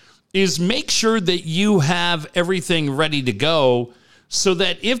Curry is make sure that you have everything ready to go so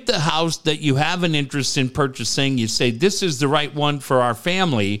that if the house that you have an interest in purchasing, you say, this is the right one for our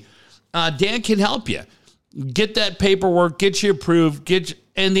family, Dan can help you. Get that paperwork, get you approved,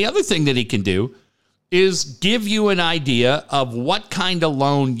 and the other thing that he can do is give you an idea of what kind of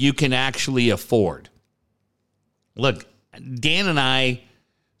loan you can actually afford. Look, Dan and I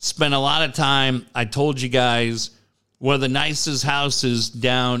spent a lot of time. I told you guys one of the nicest houses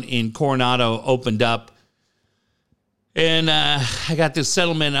down in Coronado opened up. And I got this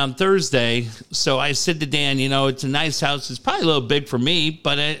settlement on Thursday. So I said to Dan, it's a nice house. It's probably a little big for me,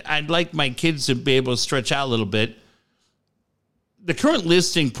 but I'd like my kids to be able to stretch out a little bit. The current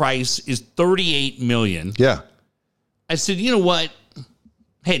listing price is $38 million. Yeah. I said, you know what?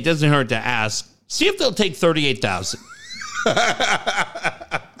 Hey, it doesn't hurt to ask. See if they'll take $38,000.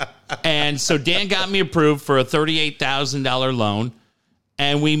 And so Dan got me approved for a $38,000 loan,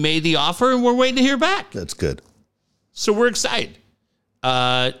 and we made the offer, and we're waiting to hear back. That's good. So we're excited.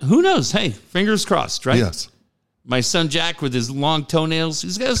 Who knows? Hey, fingers crossed, right? Yes. My son Jack with his long toenails,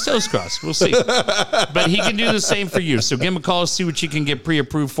 he's got his toes crossed. We'll see. But he can do the same for you. So give him a call, see what you can get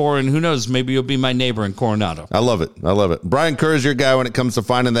pre-approved for, and who knows, maybe you'll be my neighbor in Coronado. I love it. I love it. Brian Curry is your guy when it comes to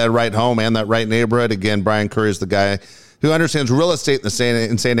finding that right home and that right neighborhood. Again, Brian Curry is the guy who understands real estate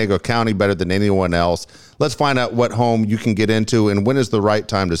in San Diego County better than anyone else. Let's find out what home you can get into and when is the right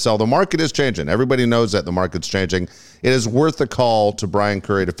time to sell. The market is changing. Everybody knows that the market's changing. It is worth a call to Brian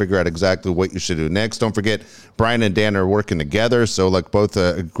Curry to figure out exactly what you should do next. Don't forget, Brian and Dan are working together, so like both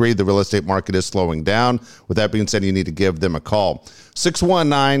agree the real estate market is slowing down. With that being said, you need to give them a call.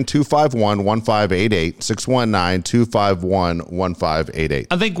 619-251-1588, 619-251-1588.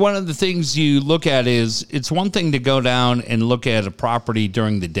 I think one of the things you look at is it's one thing to go down and look at a property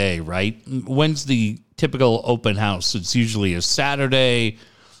during the day, right? When's the typical open house? It's usually a Saturday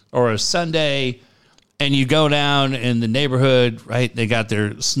or a Sunday. And you go down in the neighborhood, right? They got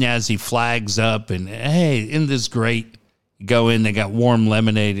their snazzy flags up, and hey, isn't this great? You go in, they got warm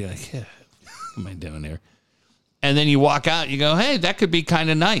lemonade. You're like, yeah, what am I doing here? And then you walk out, you go, hey, that could be kind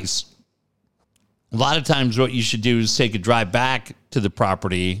of nice. A lot of times what you should do is take a drive back to the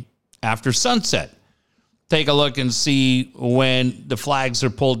property after sunset. Take a look and see when the flags are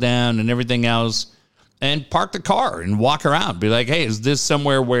pulled down and everything else, and park the car and walk around. Be like, hey, is this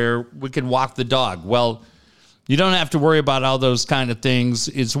somewhere where we can walk the dog? Well, you don't have to worry about all those kind of things.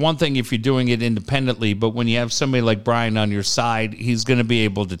 It's one thing if you're doing it independently, but when you have somebody like Brian on your side, he's going to be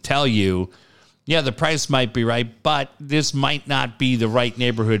able to tell you, yeah, the price might be right, but this might not be the right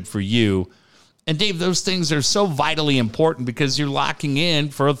neighborhood for you. And Dave, those things are so vitally important because you're locking in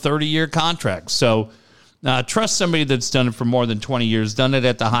for a 30-year contract. So trust somebody that's done it for more than 20 years, done it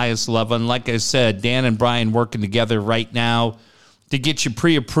at the highest level. And like I said, Dan and Brian working together right now to get you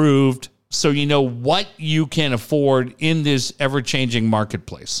pre-approved so you know what you can afford in this ever-changing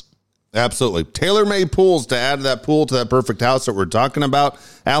marketplace. Absolutely. Tailor-made pools to add that pool to that perfect house that we're talking about.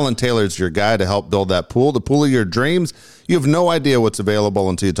 Alan Taylor's your guy to help build that pool, the pool of your dreams. You have no idea what's available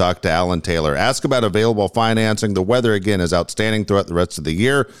until you talk to Alan Taylor. Ask about available financing. The weather, again, is outstanding throughout the rest of the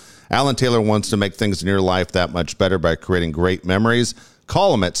year. Alan Taylor wants to make things in your life that much better by creating great memories.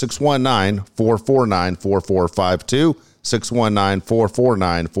 Call him at 619-449-4452.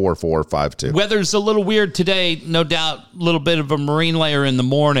 619-449-4452. Weather's a little weird today, no doubt. A little bit of a marine layer in the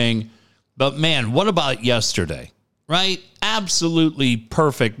morning. But, man, what about yesterday, right? Absolutely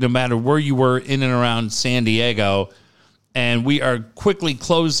perfect no matter where you were in and around San Diego. And we are quickly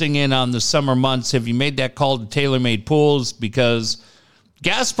closing in on the summer months. Have you made that call to TaylorMade Pools? Because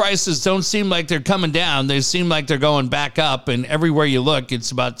gas prices don't seem like they're coming down. They seem like they're going back up. And everywhere you look, it's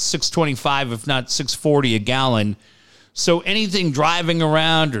about $6.25, if not $6.40 a gallon. So anything driving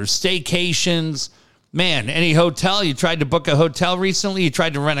around or staycations, man, any hotel, you tried to book a hotel recently, you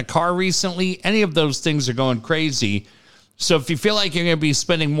tried to rent a car recently, any of those things are going crazy. So if you feel like you're going to be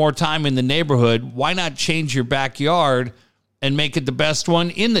spending more time in the neighborhood, why not change your backyard and make it the best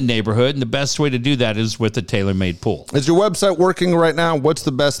one in the neighborhood? And the best way to do that is with a TaylorMade pool. Is your website working right now? What's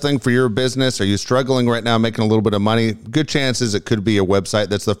the best thing for your business? Are you struggling right now making a little bit of money? Good chances it could be a website.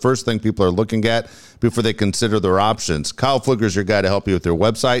 That's the first thing people are looking at before they consider their options. Kyle Pfluger's your guy to help you with your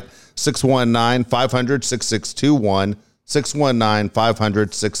website. 619-500-6621.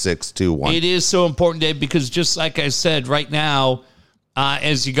 619-500-6621. It is so important, Dave, because just like I said, right now,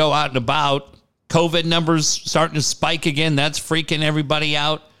 as you go out and about, COVID numbers starting to spike again. That's freaking everybody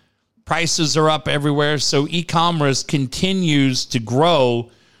out. Prices are up everywhere. So e-commerce continues to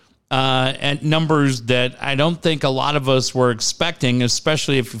grow at numbers that I don't think a lot of us were expecting,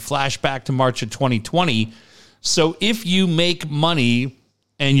 especially if you flash back to March of 2020. So if you make money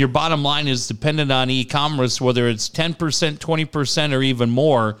and your bottom line is dependent on e-commerce, whether it's 10%, 20%, or even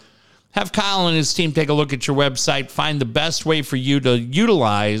more, have Kyle and his team take a look at your website, find the best way for you to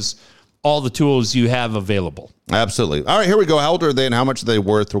utilize all the tools you have available. Absolutely. All right, here we go. How old are they and how much are they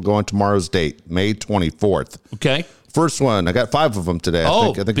worth? We'll go on tomorrow's date, May 24th. Okay. First one. I got 5 of them today.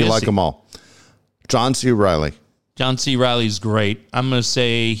 I think you like them all. John C. Reilly. John C. Reilly's great. I'm going to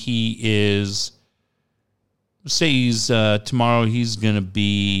say he's tomorrow he's going to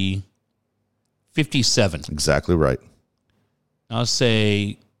be 57. Exactly right. I'll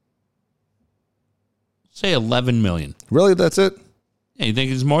say 11 million. Really? That's it? Yeah, you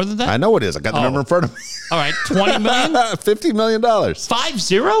think it's more than that? I know it is. I got the number in front of me. All right, 20 million? $50 million. 50?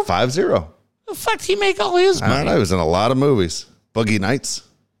 50. The fuck did he make all his money? I don't know. He was in a lot of movies. Boogie Nights.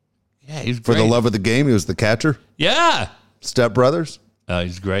 Yeah, he's For great. the Love of the Game, he was the catcher. Yeah. Step Brothers.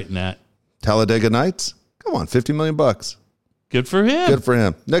 He's great in that. Talladega Nights. Come on, $50 million. Good for him. Good for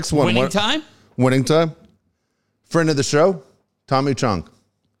him. Next one. Winning time? Winning time. Friend of the show, Tommy Chong.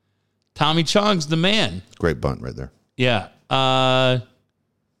 Tommy Chong's the man. Great bunt right there. Yeah.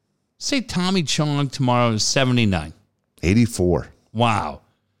 Say Tommy Chong tomorrow is 79. 84. Wow.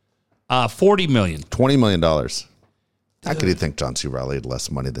 40 million. $20 million. How could you think John C. Reilly had less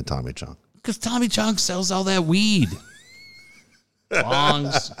money than Tommy Chong? Because Tommy Chong sells all that weed.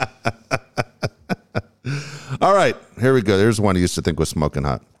 Bongs. All right, here we go. There's one I used to think was smoking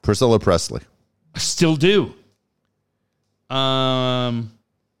hot. Priscilla Presley. I still do.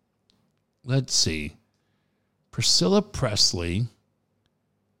 Let's see. Priscilla Presley.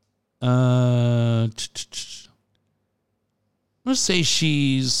 Let's say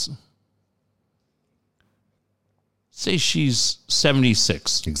she's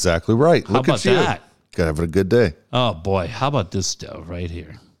 76. Exactly right. How Look about at you. that? Got to have a good day. Oh boy, how about this dough right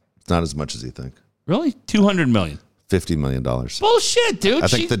here? It's not as much as you think. Really? 200 million. $50 million. Bullshit, dude. I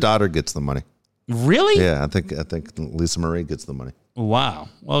think the daughter gets the money. Really? Yeah, I think Lisa Marie gets the money. Wow.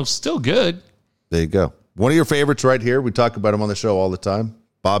 Well, still good. There you go. One of your favorites right here. We talk about him on the show all the time.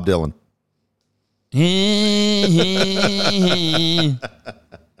 Bob Dylan.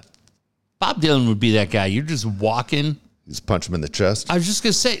 Bob Dylan would be that guy. You're just walking. You just punch him in the chest. I was just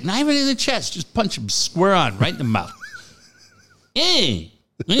going to say, not even in the chest. Just punch him square on, right in the mouth. Hey,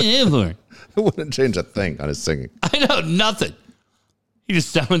 whatever. It wouldn't change a thing on his singing. I know, nothing. He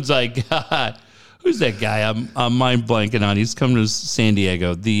just sounds like, who's that guy? I'm mind blanking on. He's coming to San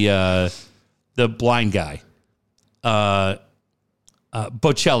Diego. The blind guy.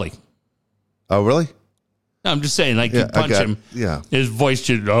 Bocelli. Oh, really? No, I'm just saying, like, you punch him. Yeah. His voice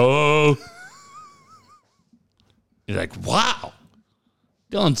should, oh. You're like, wow.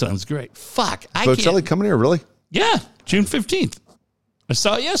 Dylan sounds great. Fuck. Bocelli coming here, really? Yeah, June 15th. I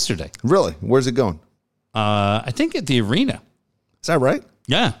saw it yesterday. Really? Where's it going? I think at the arena. Is that right?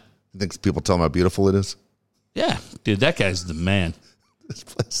 Yeah. You think people tell him how beautiful it is? Yeah. Dude, that guy's the man. This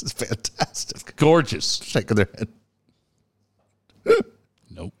place is fantastic. Gorgeous. Shaking their head.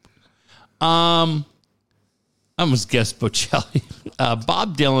 Nope. I almost guessed Bocelli.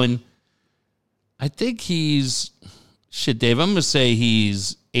 Bob Dylan, I think he's, shit, Dave, I'm going to say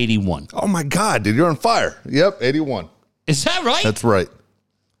he's 81. Oh, my God, dude. You're on fire. Yep, 81. Is that right? That's right.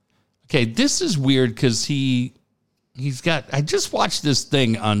 Okay, this is weird because he's got, I just watched this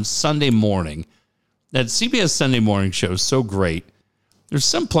thing on Sunday morning. That CBS Sunday morning show is so great. There's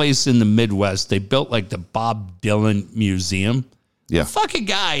some place in the Midwest, they built like the Bob Dylan Museum. Yeah. The fucking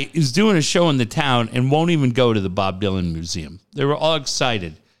guy is doing a show in the town and won't even go to the Bob Dylan Museum. They were all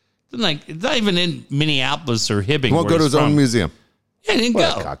excited. Like, it's not even in Minneapolis or Hibbing. He won't go to his own museum. Yeah, he didn't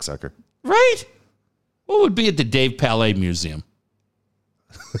What go. a cocksucker. Right? What would be at the Dave Palais Museum?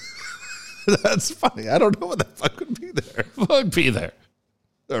 That's funny. I don't know what the fuck would be there. What would be there?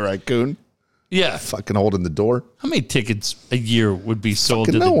 A raccoon? Yeah. Fucking holding the door. How many tickets a year would be sold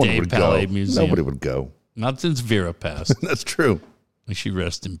Fucking to no the one Dave would Palais go. Museum? Nobody would go. Not since Vera passed. That's true. May she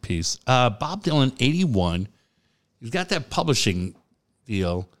rest in peace. Bob Dylan, 81. He's got that publishing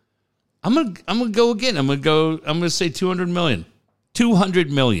deal. I'm gonna go again. I'm gonna say 200 million.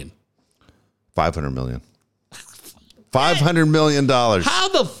 200 million. 500 million. $500 million. How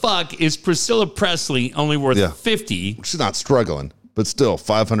the fuck is Priscilla Presley only worth 50? She's not struggling, but still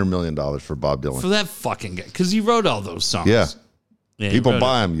 $500 million for Bob Dylan. For that fucking guy. Because he wrote all those songs. Yeah. He People wrote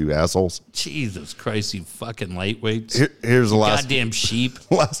buy them, you assholes. Jesus Christ, you fucking lightweights. Here's the last. Goddamn sheep.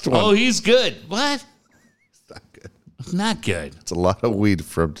 Last one. Oh, he's good. What? It's not good. Not good. It's a lot of weed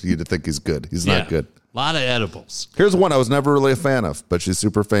for you to think he's good. He's not good. A lot of edibles. Here's one I was never really a fan of, but she's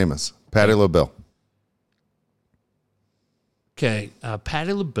super famous. Patti LaBelle. Okay,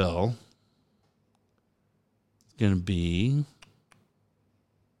 Patti LaBelle is going to be...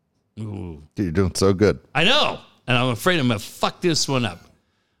 Ooh. Dude, you're doing so good. I know, and I'm afraid I'm going to fuck this one up.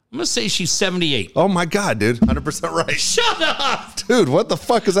 I'm going to say she's 78. Oh, my God, dude. 100% right. Shut up! Dude, what the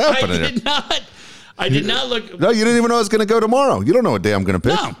fuck is happening here? I did not look... No, you didn't even know I was going to go tomorrow. You don't know what day I'm going to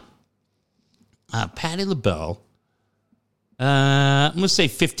pick. No. Patti LaBelle. I'm going to say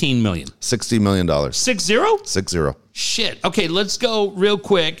 $15 million. $60 million. 6-0? 6-0. Shit. Okay, let's go real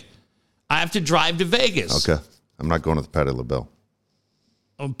quick. I have to drive to Vegas. Okay. I'm not going with Patti LaBelle.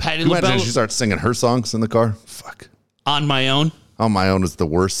 Oh, Patti Can you imagine LaBelle. if she starts singing her songs in the car? Fuck. On My Own. On My Own is the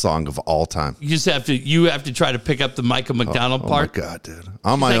worst song of all time. You have to try to pick up the Michael McDonald part. Oh, my God, dude.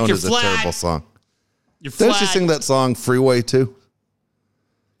 On My Own is a terrible song. You're Didn't flat. she sing that song Freeway too?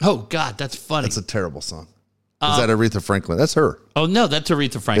 Oh, God, that's funny. That's a terrible song. Is that Aretha Franklin? That's her. Oh, no, that's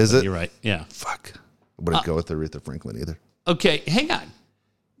Aretha Franklin. Is it? You're right. Yeah. Fuck. I wouldn't go with Aretha Franklin either. Okay, hang on.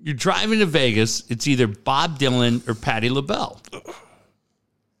 You're driving to Vegas. It's either Bob Dylan or Patti LaBelle.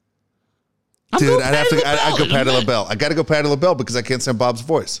 Dude, I'd go Patti LaBelle. I got to go Patti LaBelle because I can't stand Bob's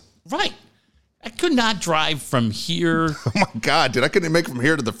voice. Right. I could not drive from here. Oh, my God, dude. I couldn't even make it from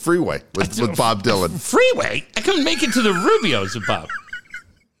here to the freeway with Bob Dylan. Freeway? I couldn't make it to the Rubios with Bob.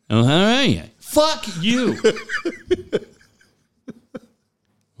 Oh, how are you? Fuck you.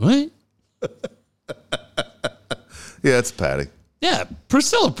 What? Yeah, it's Patti. Yeah,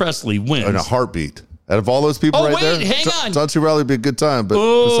 Priscilla Presley wins. In a heartbeat. Out of all those people right there, hang on. John C. Reilly would be a good time, but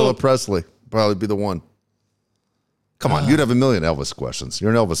Priscilla Presley would probably be the one. Come on, you'd have a million Elvis questions. You're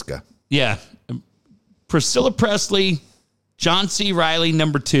an Elvis guy. Yeah. Priscilla Presley, John C. Reilly,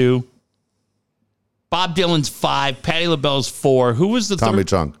 number 2. Bob Dylan's 5. Patti LaBelle's 4. Who was the Tommy third?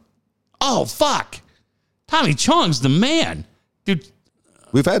 Chung. Oh, fuck. Tommy Chong's the man. Dude,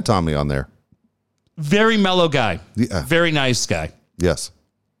 We've had Tommy on there. very mellow guy. Yeah. Very nice guy. Yes.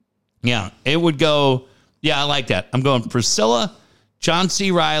 Yeah, it would go. Yeah, I like that. I'm going Priscilla, John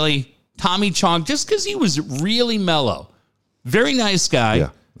C. Reilly, Tommy Chong, just because he was really mellow. Very nice guy. Yeah.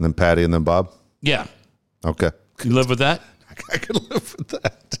 And then Patty and then Bob. Yeah. Okay. Can you live with that? I could live with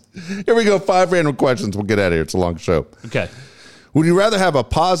that. Here we go. 5 random questions. We'll get out of here. It's a long show. Okay. Would you rather have a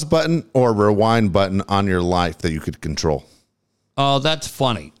pause button or a rewind button on your life that you could control? Oh, that's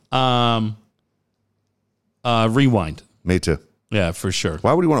funny. Rewind. Me too. Yeah, for sure.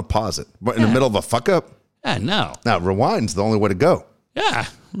 Why would you want to pause it? What, in the middle of a fuck up? Yeah, no. Now, rewind's the only way to go. Yeah,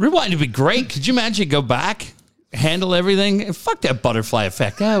 rewind would be great. Could you imagine go back, handle everything? Fuck that butterfly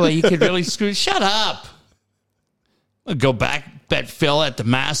effect. Oh, well, you could really screw. Shut up. I'll go back, bet Phil at the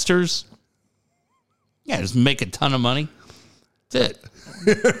Masters. Yeah, just make a ton of money. That's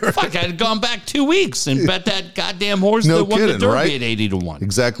it. Fuck, I'd gone back 2 weeks and bet that goddamn horse No that won the kidding, Derby right? at 80-1.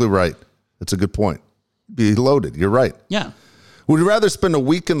 Exactly right. That's a good point. Be loaded. You're right. Yeah. Would you rather spend a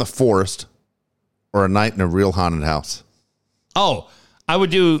week in the forest or a night in a real haunted house? Oh, I would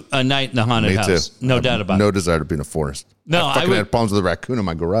do a night in the haunted Me house. too. No doubt about it. No desire to be in a forest. No, I fucking would- had problems with a raccoon in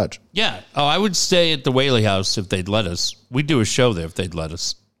my garage. Yeah. Oh, I would stay at the Whaley House if they'd let us. We'd do a show there if they'd let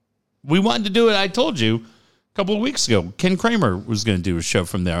us. We wanted to do it, I told you, a couple of weeks ago. Ken Kramer was going to do a show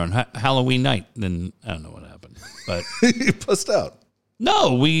from there on Halloween night. Then I don't know what happened. But You pussed out.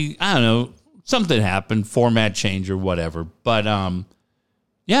 no, I don't know. Something happened, format change or whatever. But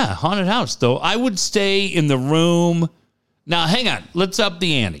yeah, haunted house, though. I would stay in the room. Now, hang on. Let's up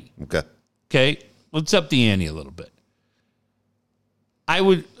the ante. Okay. Okay, let's up the ante a little bit.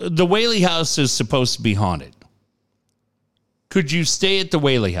 The Whaley House is supposed to be haunted. Could you stay at the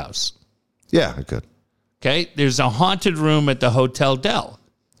Whaley House? Yeah, I could. Okay, there's a haunted room at the Hotel Del.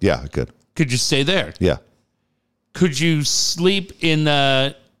 Yeah, I could. Could you stay there? Yeah. Could you sleep in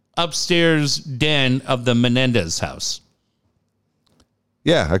the upstairs den of the Menendez house?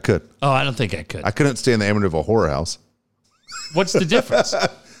 Yeah, I could. Oh, I don't think I could. I couldn't stay in the Amityville horror house. What's the difference?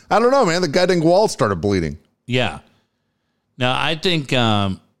 I don't know, man. The goddamn wall started bleeding. Yeah. Now, I think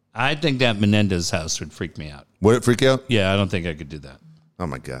that Menendez house would freak me out. Would it freak you out? Yeah, I don't think I could do that. Oh,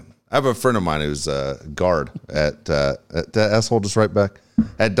 my God. I have a friend of mine who's a guard at that asshole just right back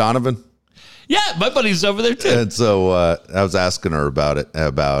at Donovan. Yeah, my buddy's over there too. And so I was asking her about it,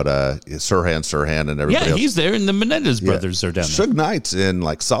 about Sirhan and everybody Yeah, else. he's there, and the Menendez brothers are down there. Suge Knight's in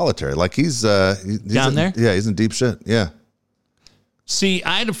like solitary. Like he's Down in, there? Yeah, he's in deep shit. Yeah. See,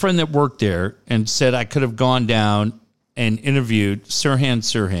 I had a friend that worked there and said I could have gone down and interviewed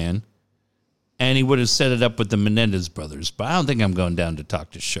Sirhan, and he would have set it up with the Menendez brothers. But I don't think I'm going down to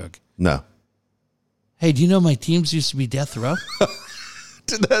talk to Suge. No. Hey, do you know my teams used to be Death Row?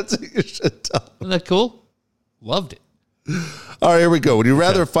 Did that take your shit down? Isn't that cool? Loved it. All right, here we go. Would you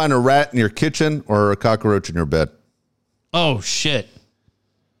rather find a rat in your kitchen or a cockroach in your bed? Oh, shit.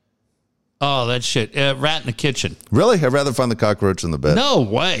 Oh, that shit. Rat in the kitchen. Really? I'd rather find the cockroach in the bed. No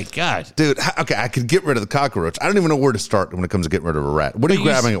way. God. Dude, okay, I could get rid of the cockroach. I don't even know where to start when it comes to getting rid of a rat. What are you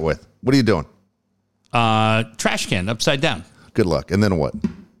grabbing it with? What are you doing? Trash can upside down. Good luck. And then what?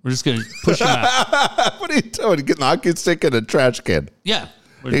 We're just going to push him out. What are you doing? You getting a hockey stick in a trash can? Yeah.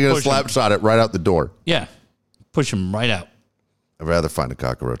 You're going to slap shot it right out the door. Yeah. Push him right out. I'd rather find a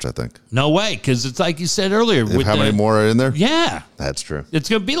cockroach, I think. No way, because it's like you said earlier. With How many more are in there? Yeah. That's true. It's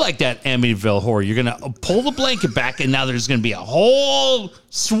going to be like that Amityville horror. You're going to pull the blanket back, and now there's going to be a whole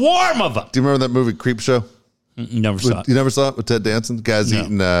swarm of them. Do you remember that movie Creep Show? Never saw it. You never saw it with Ted Danson? The guy's No.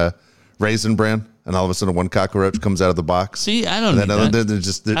 eating Raisin Bran, and all of a sudden one cockroach comes out of the box. See, I don't And need then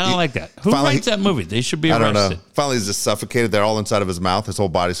that. they're I don't like that. Who finally- writes that movie? They should be I arrested. don't know. Finally, he's just suffocated. They're all inside of his mouth. His whole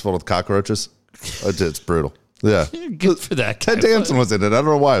body's filled with cockroaches. It's brutal. Yeah. Good for that guy. Ted Danson was in it. I don't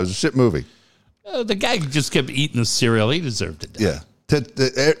know why. It was a shit movie. The guy just kept eating the cereal. He deserved it. Yeah.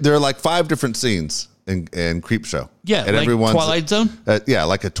 There are like 5 different scenes in Creep Show. Yeah, and like Twilight Zone? Yeah,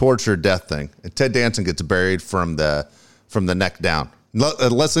 like a torture death thing. And Ted Danson gets buried from the neck down.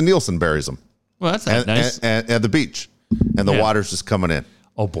 Leslie Nielsen buries him. Well, that's not nice. And at the beach. And the Yeah. water's just coming in.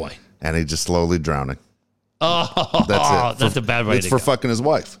 Oh, boy. And he's just slowly drowning. Oh, That's it. that's a bad way It's to for go. fucking his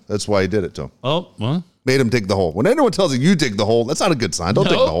wife. That's why he did it to him. Oh, well. Made him dig the hole. When anyone tells you dig the hole, that's not a good sign. Don't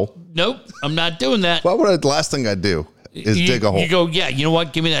dig the hole. Nope. I'm not doing that. What would the last thing I'd do is dig a hole. You go, yeah, you know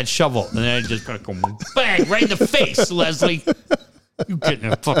what? Give me that shovel. And then I just gotta go bang right in the face, Leslie. You get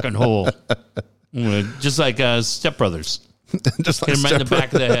in a fucking hole. Just like Step Brothers. Just Get him right in the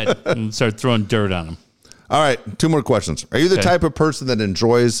back of the head and start throwing dirt on him. All right, 2 more questions. Are you the Okay. type of person that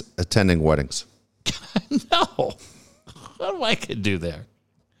enjoys attending weddings? No. What am I could do there?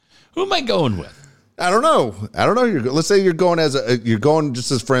 Who am I going with? I don't know. Let's say you're going you're going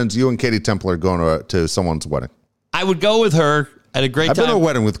just as friends. You and Katie Temple are going to someone's wedding. I would go with her at a great I've time. been to a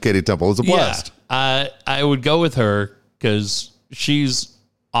wedding with Katie Temple. It was a blast. I would go with her because she's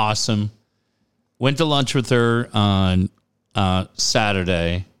awesome. Went to lunch with her on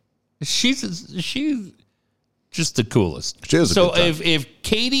Saturday. She's just the coolest. She is a so good time. if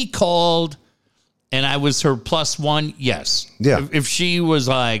Katie called and I was her +1, yes. Yeah. If she was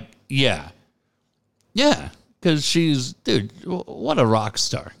like, yeah, because she's, dude, what a rock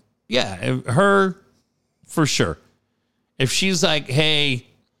star. Yeah, her for sure. If she's like, hey,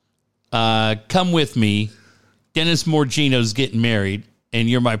 come with me, Dennis Morgino's getting married, and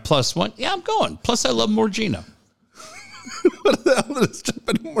you're my +1, yeah, I'm going. Plus, I love Morgino. What the hell is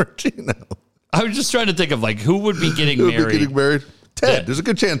jumping Morgino? I was just trying to think of like who would be getting married. Ted. Yeah. There's a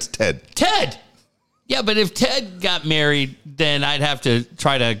good chance Ted. Yeah, but if Ted got married, then I'd have to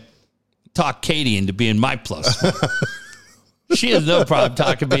try to talk Katie into being my +1. She has no problem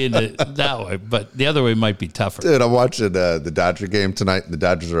talking me into that way, but the other way might be tougher. Dude, I'm watching the Dodger game tonight. The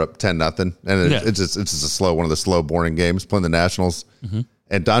Dodgers are up 10-0, and it's just a one of the slow, boring games playing the Nationals. Mm-hmm.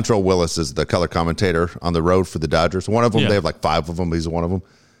 And Dontrell Willis is the color commentator on the road for the Dodgers. One of them, they have like 5 of them. He's one of them.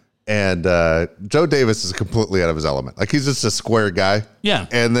 And Joe Davis is completely out of his element. Like, he's just a square guy. Yeah.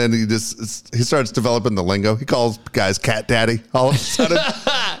 And then he starts developing the lingo. He calls guys cat daddy all of a sudden.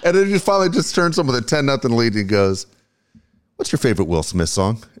 And then he finally just turns them with a 10-0 lead and he goes, what's your favorite Will Smith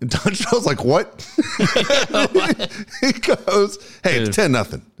song? And Dontrell's like, what? He goes, hey, it's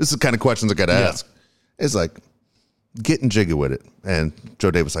 10-0. This is the kind of questions I got to ask. It's like, getting jiggy with it. And Joe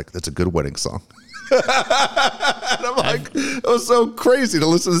Davis like, that's a good wedding song. And I'm like, it was so crazy to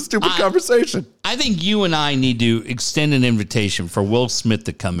listen to this stupid conversation. I think you and I need to extend an invitation for Will Smith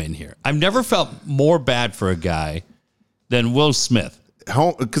to come in here. I've never felt more bad for a guy than Will Smith.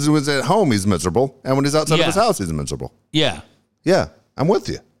 Because he was at home, he's miserable. And when he's outside of his house, he's miserable. Yeah. Yeah, I'm with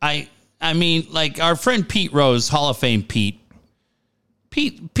you. I mean, like our friend Pete Rose, Hall of Fame Pete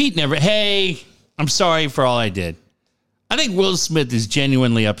never, hey, I'm sorry for all I did. I think Will Smith is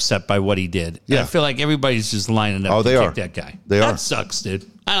genuinely upset by what he did. Yeah. I feel like everybody's just lining up to kick that guy. They are. That sucks, dude.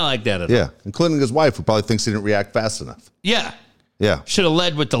 I don't like that at all. Yeah, including his wife, who probably thinks he didn't react fast enough. Yeah. Yeah. Should have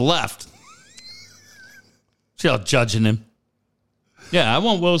led with the left. See how judging him. Yeah, I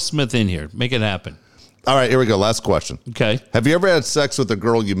want Will Smith in here. Make it happen. All right, here we go. Last question. Okay. Have you ever had sex with a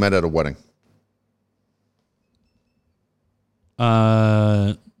girl you met at a wedding?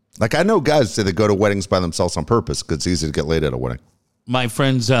 Like, I know guys say they go to weddings by themselves on purpose because it's easy to get laid at a wedding. My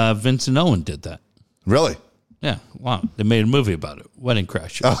friends Vincent Owen did that. Really? Yeah. Wow. They made a movie about it. Wedding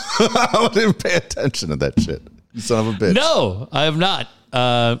Crashers. I didn't pay attention to that shit. You son of a bitch. No, I have not.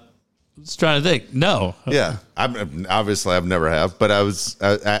 I was trying to think. No. Yeah. I've never have, but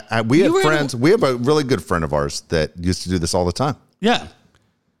we had friends. We have a really good friend of ours that used to do this all the time. Yeah.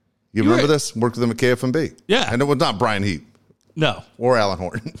 You remember this? Worked with him at KFMB. Yeah. And it was not Brian Heap. No. Or Alan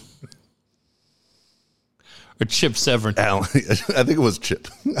Horton. Or Chip Severin. Alan, I think it was Chip.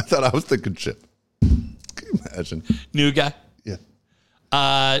 I thought I was thinking Chip. Can you imagine? New guy? Yeah.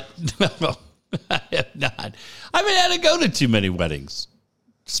 No, I have not. I haven't had to go to too many weddings.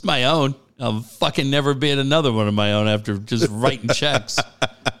 Just my own. I'll fucking never be at another one of my own after just writing checks.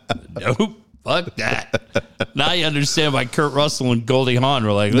 Nope. Fuck that. Now you understand why Kurt Russell and Goldie Hawn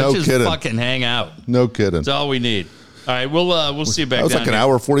were like, let's fucking hang out. No kidding. That's all we need. All right, we'll see you back. That was down like an here.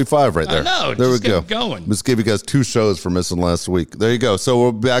 hour 45 right there. I know. There just we go. Get going. Let's give you guys 2 shows for missing last week. There you go. So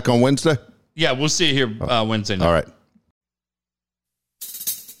we'll be back on Wednesday? Yeah, we'll see you here Wednesday night. All right.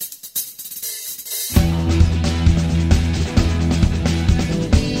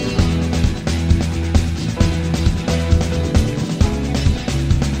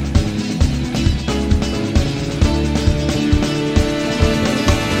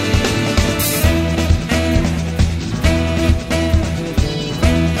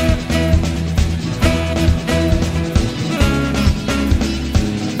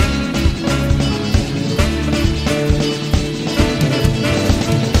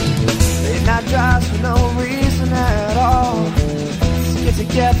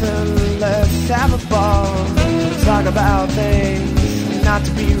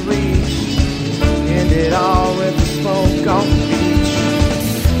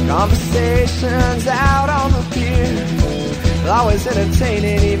 Conversations out on the pier, always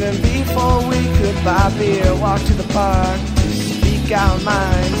entertaining even before we could buy beer. Walk to the park to speak our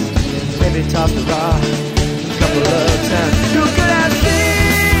minds, maybe toss the rock a couple of times. You could have seen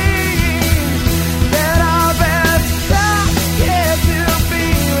that our best time yet to be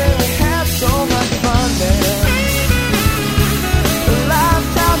when we had so much fun there. A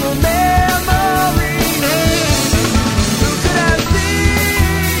lifetime of memories. You could have seen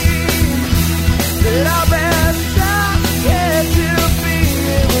that our best time yet to be,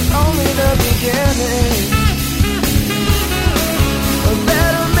 it was only the beginning. A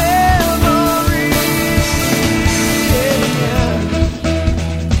better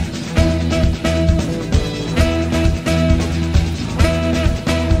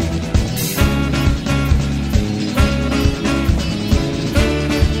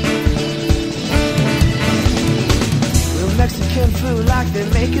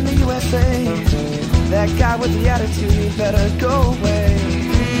with the attitude, you better go away.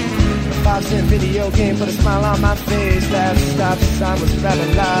 A 5-cent video game put a smile on my face. That stop sign was rather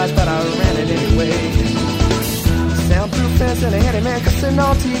large, but I ran it anyway. Soundproof fence and a handyman cussing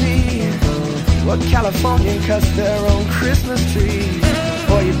on TV. What Californian cuts their own Christmas tree?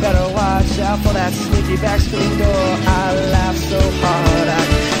 Boy, you better watch out for that sneaky back screen door.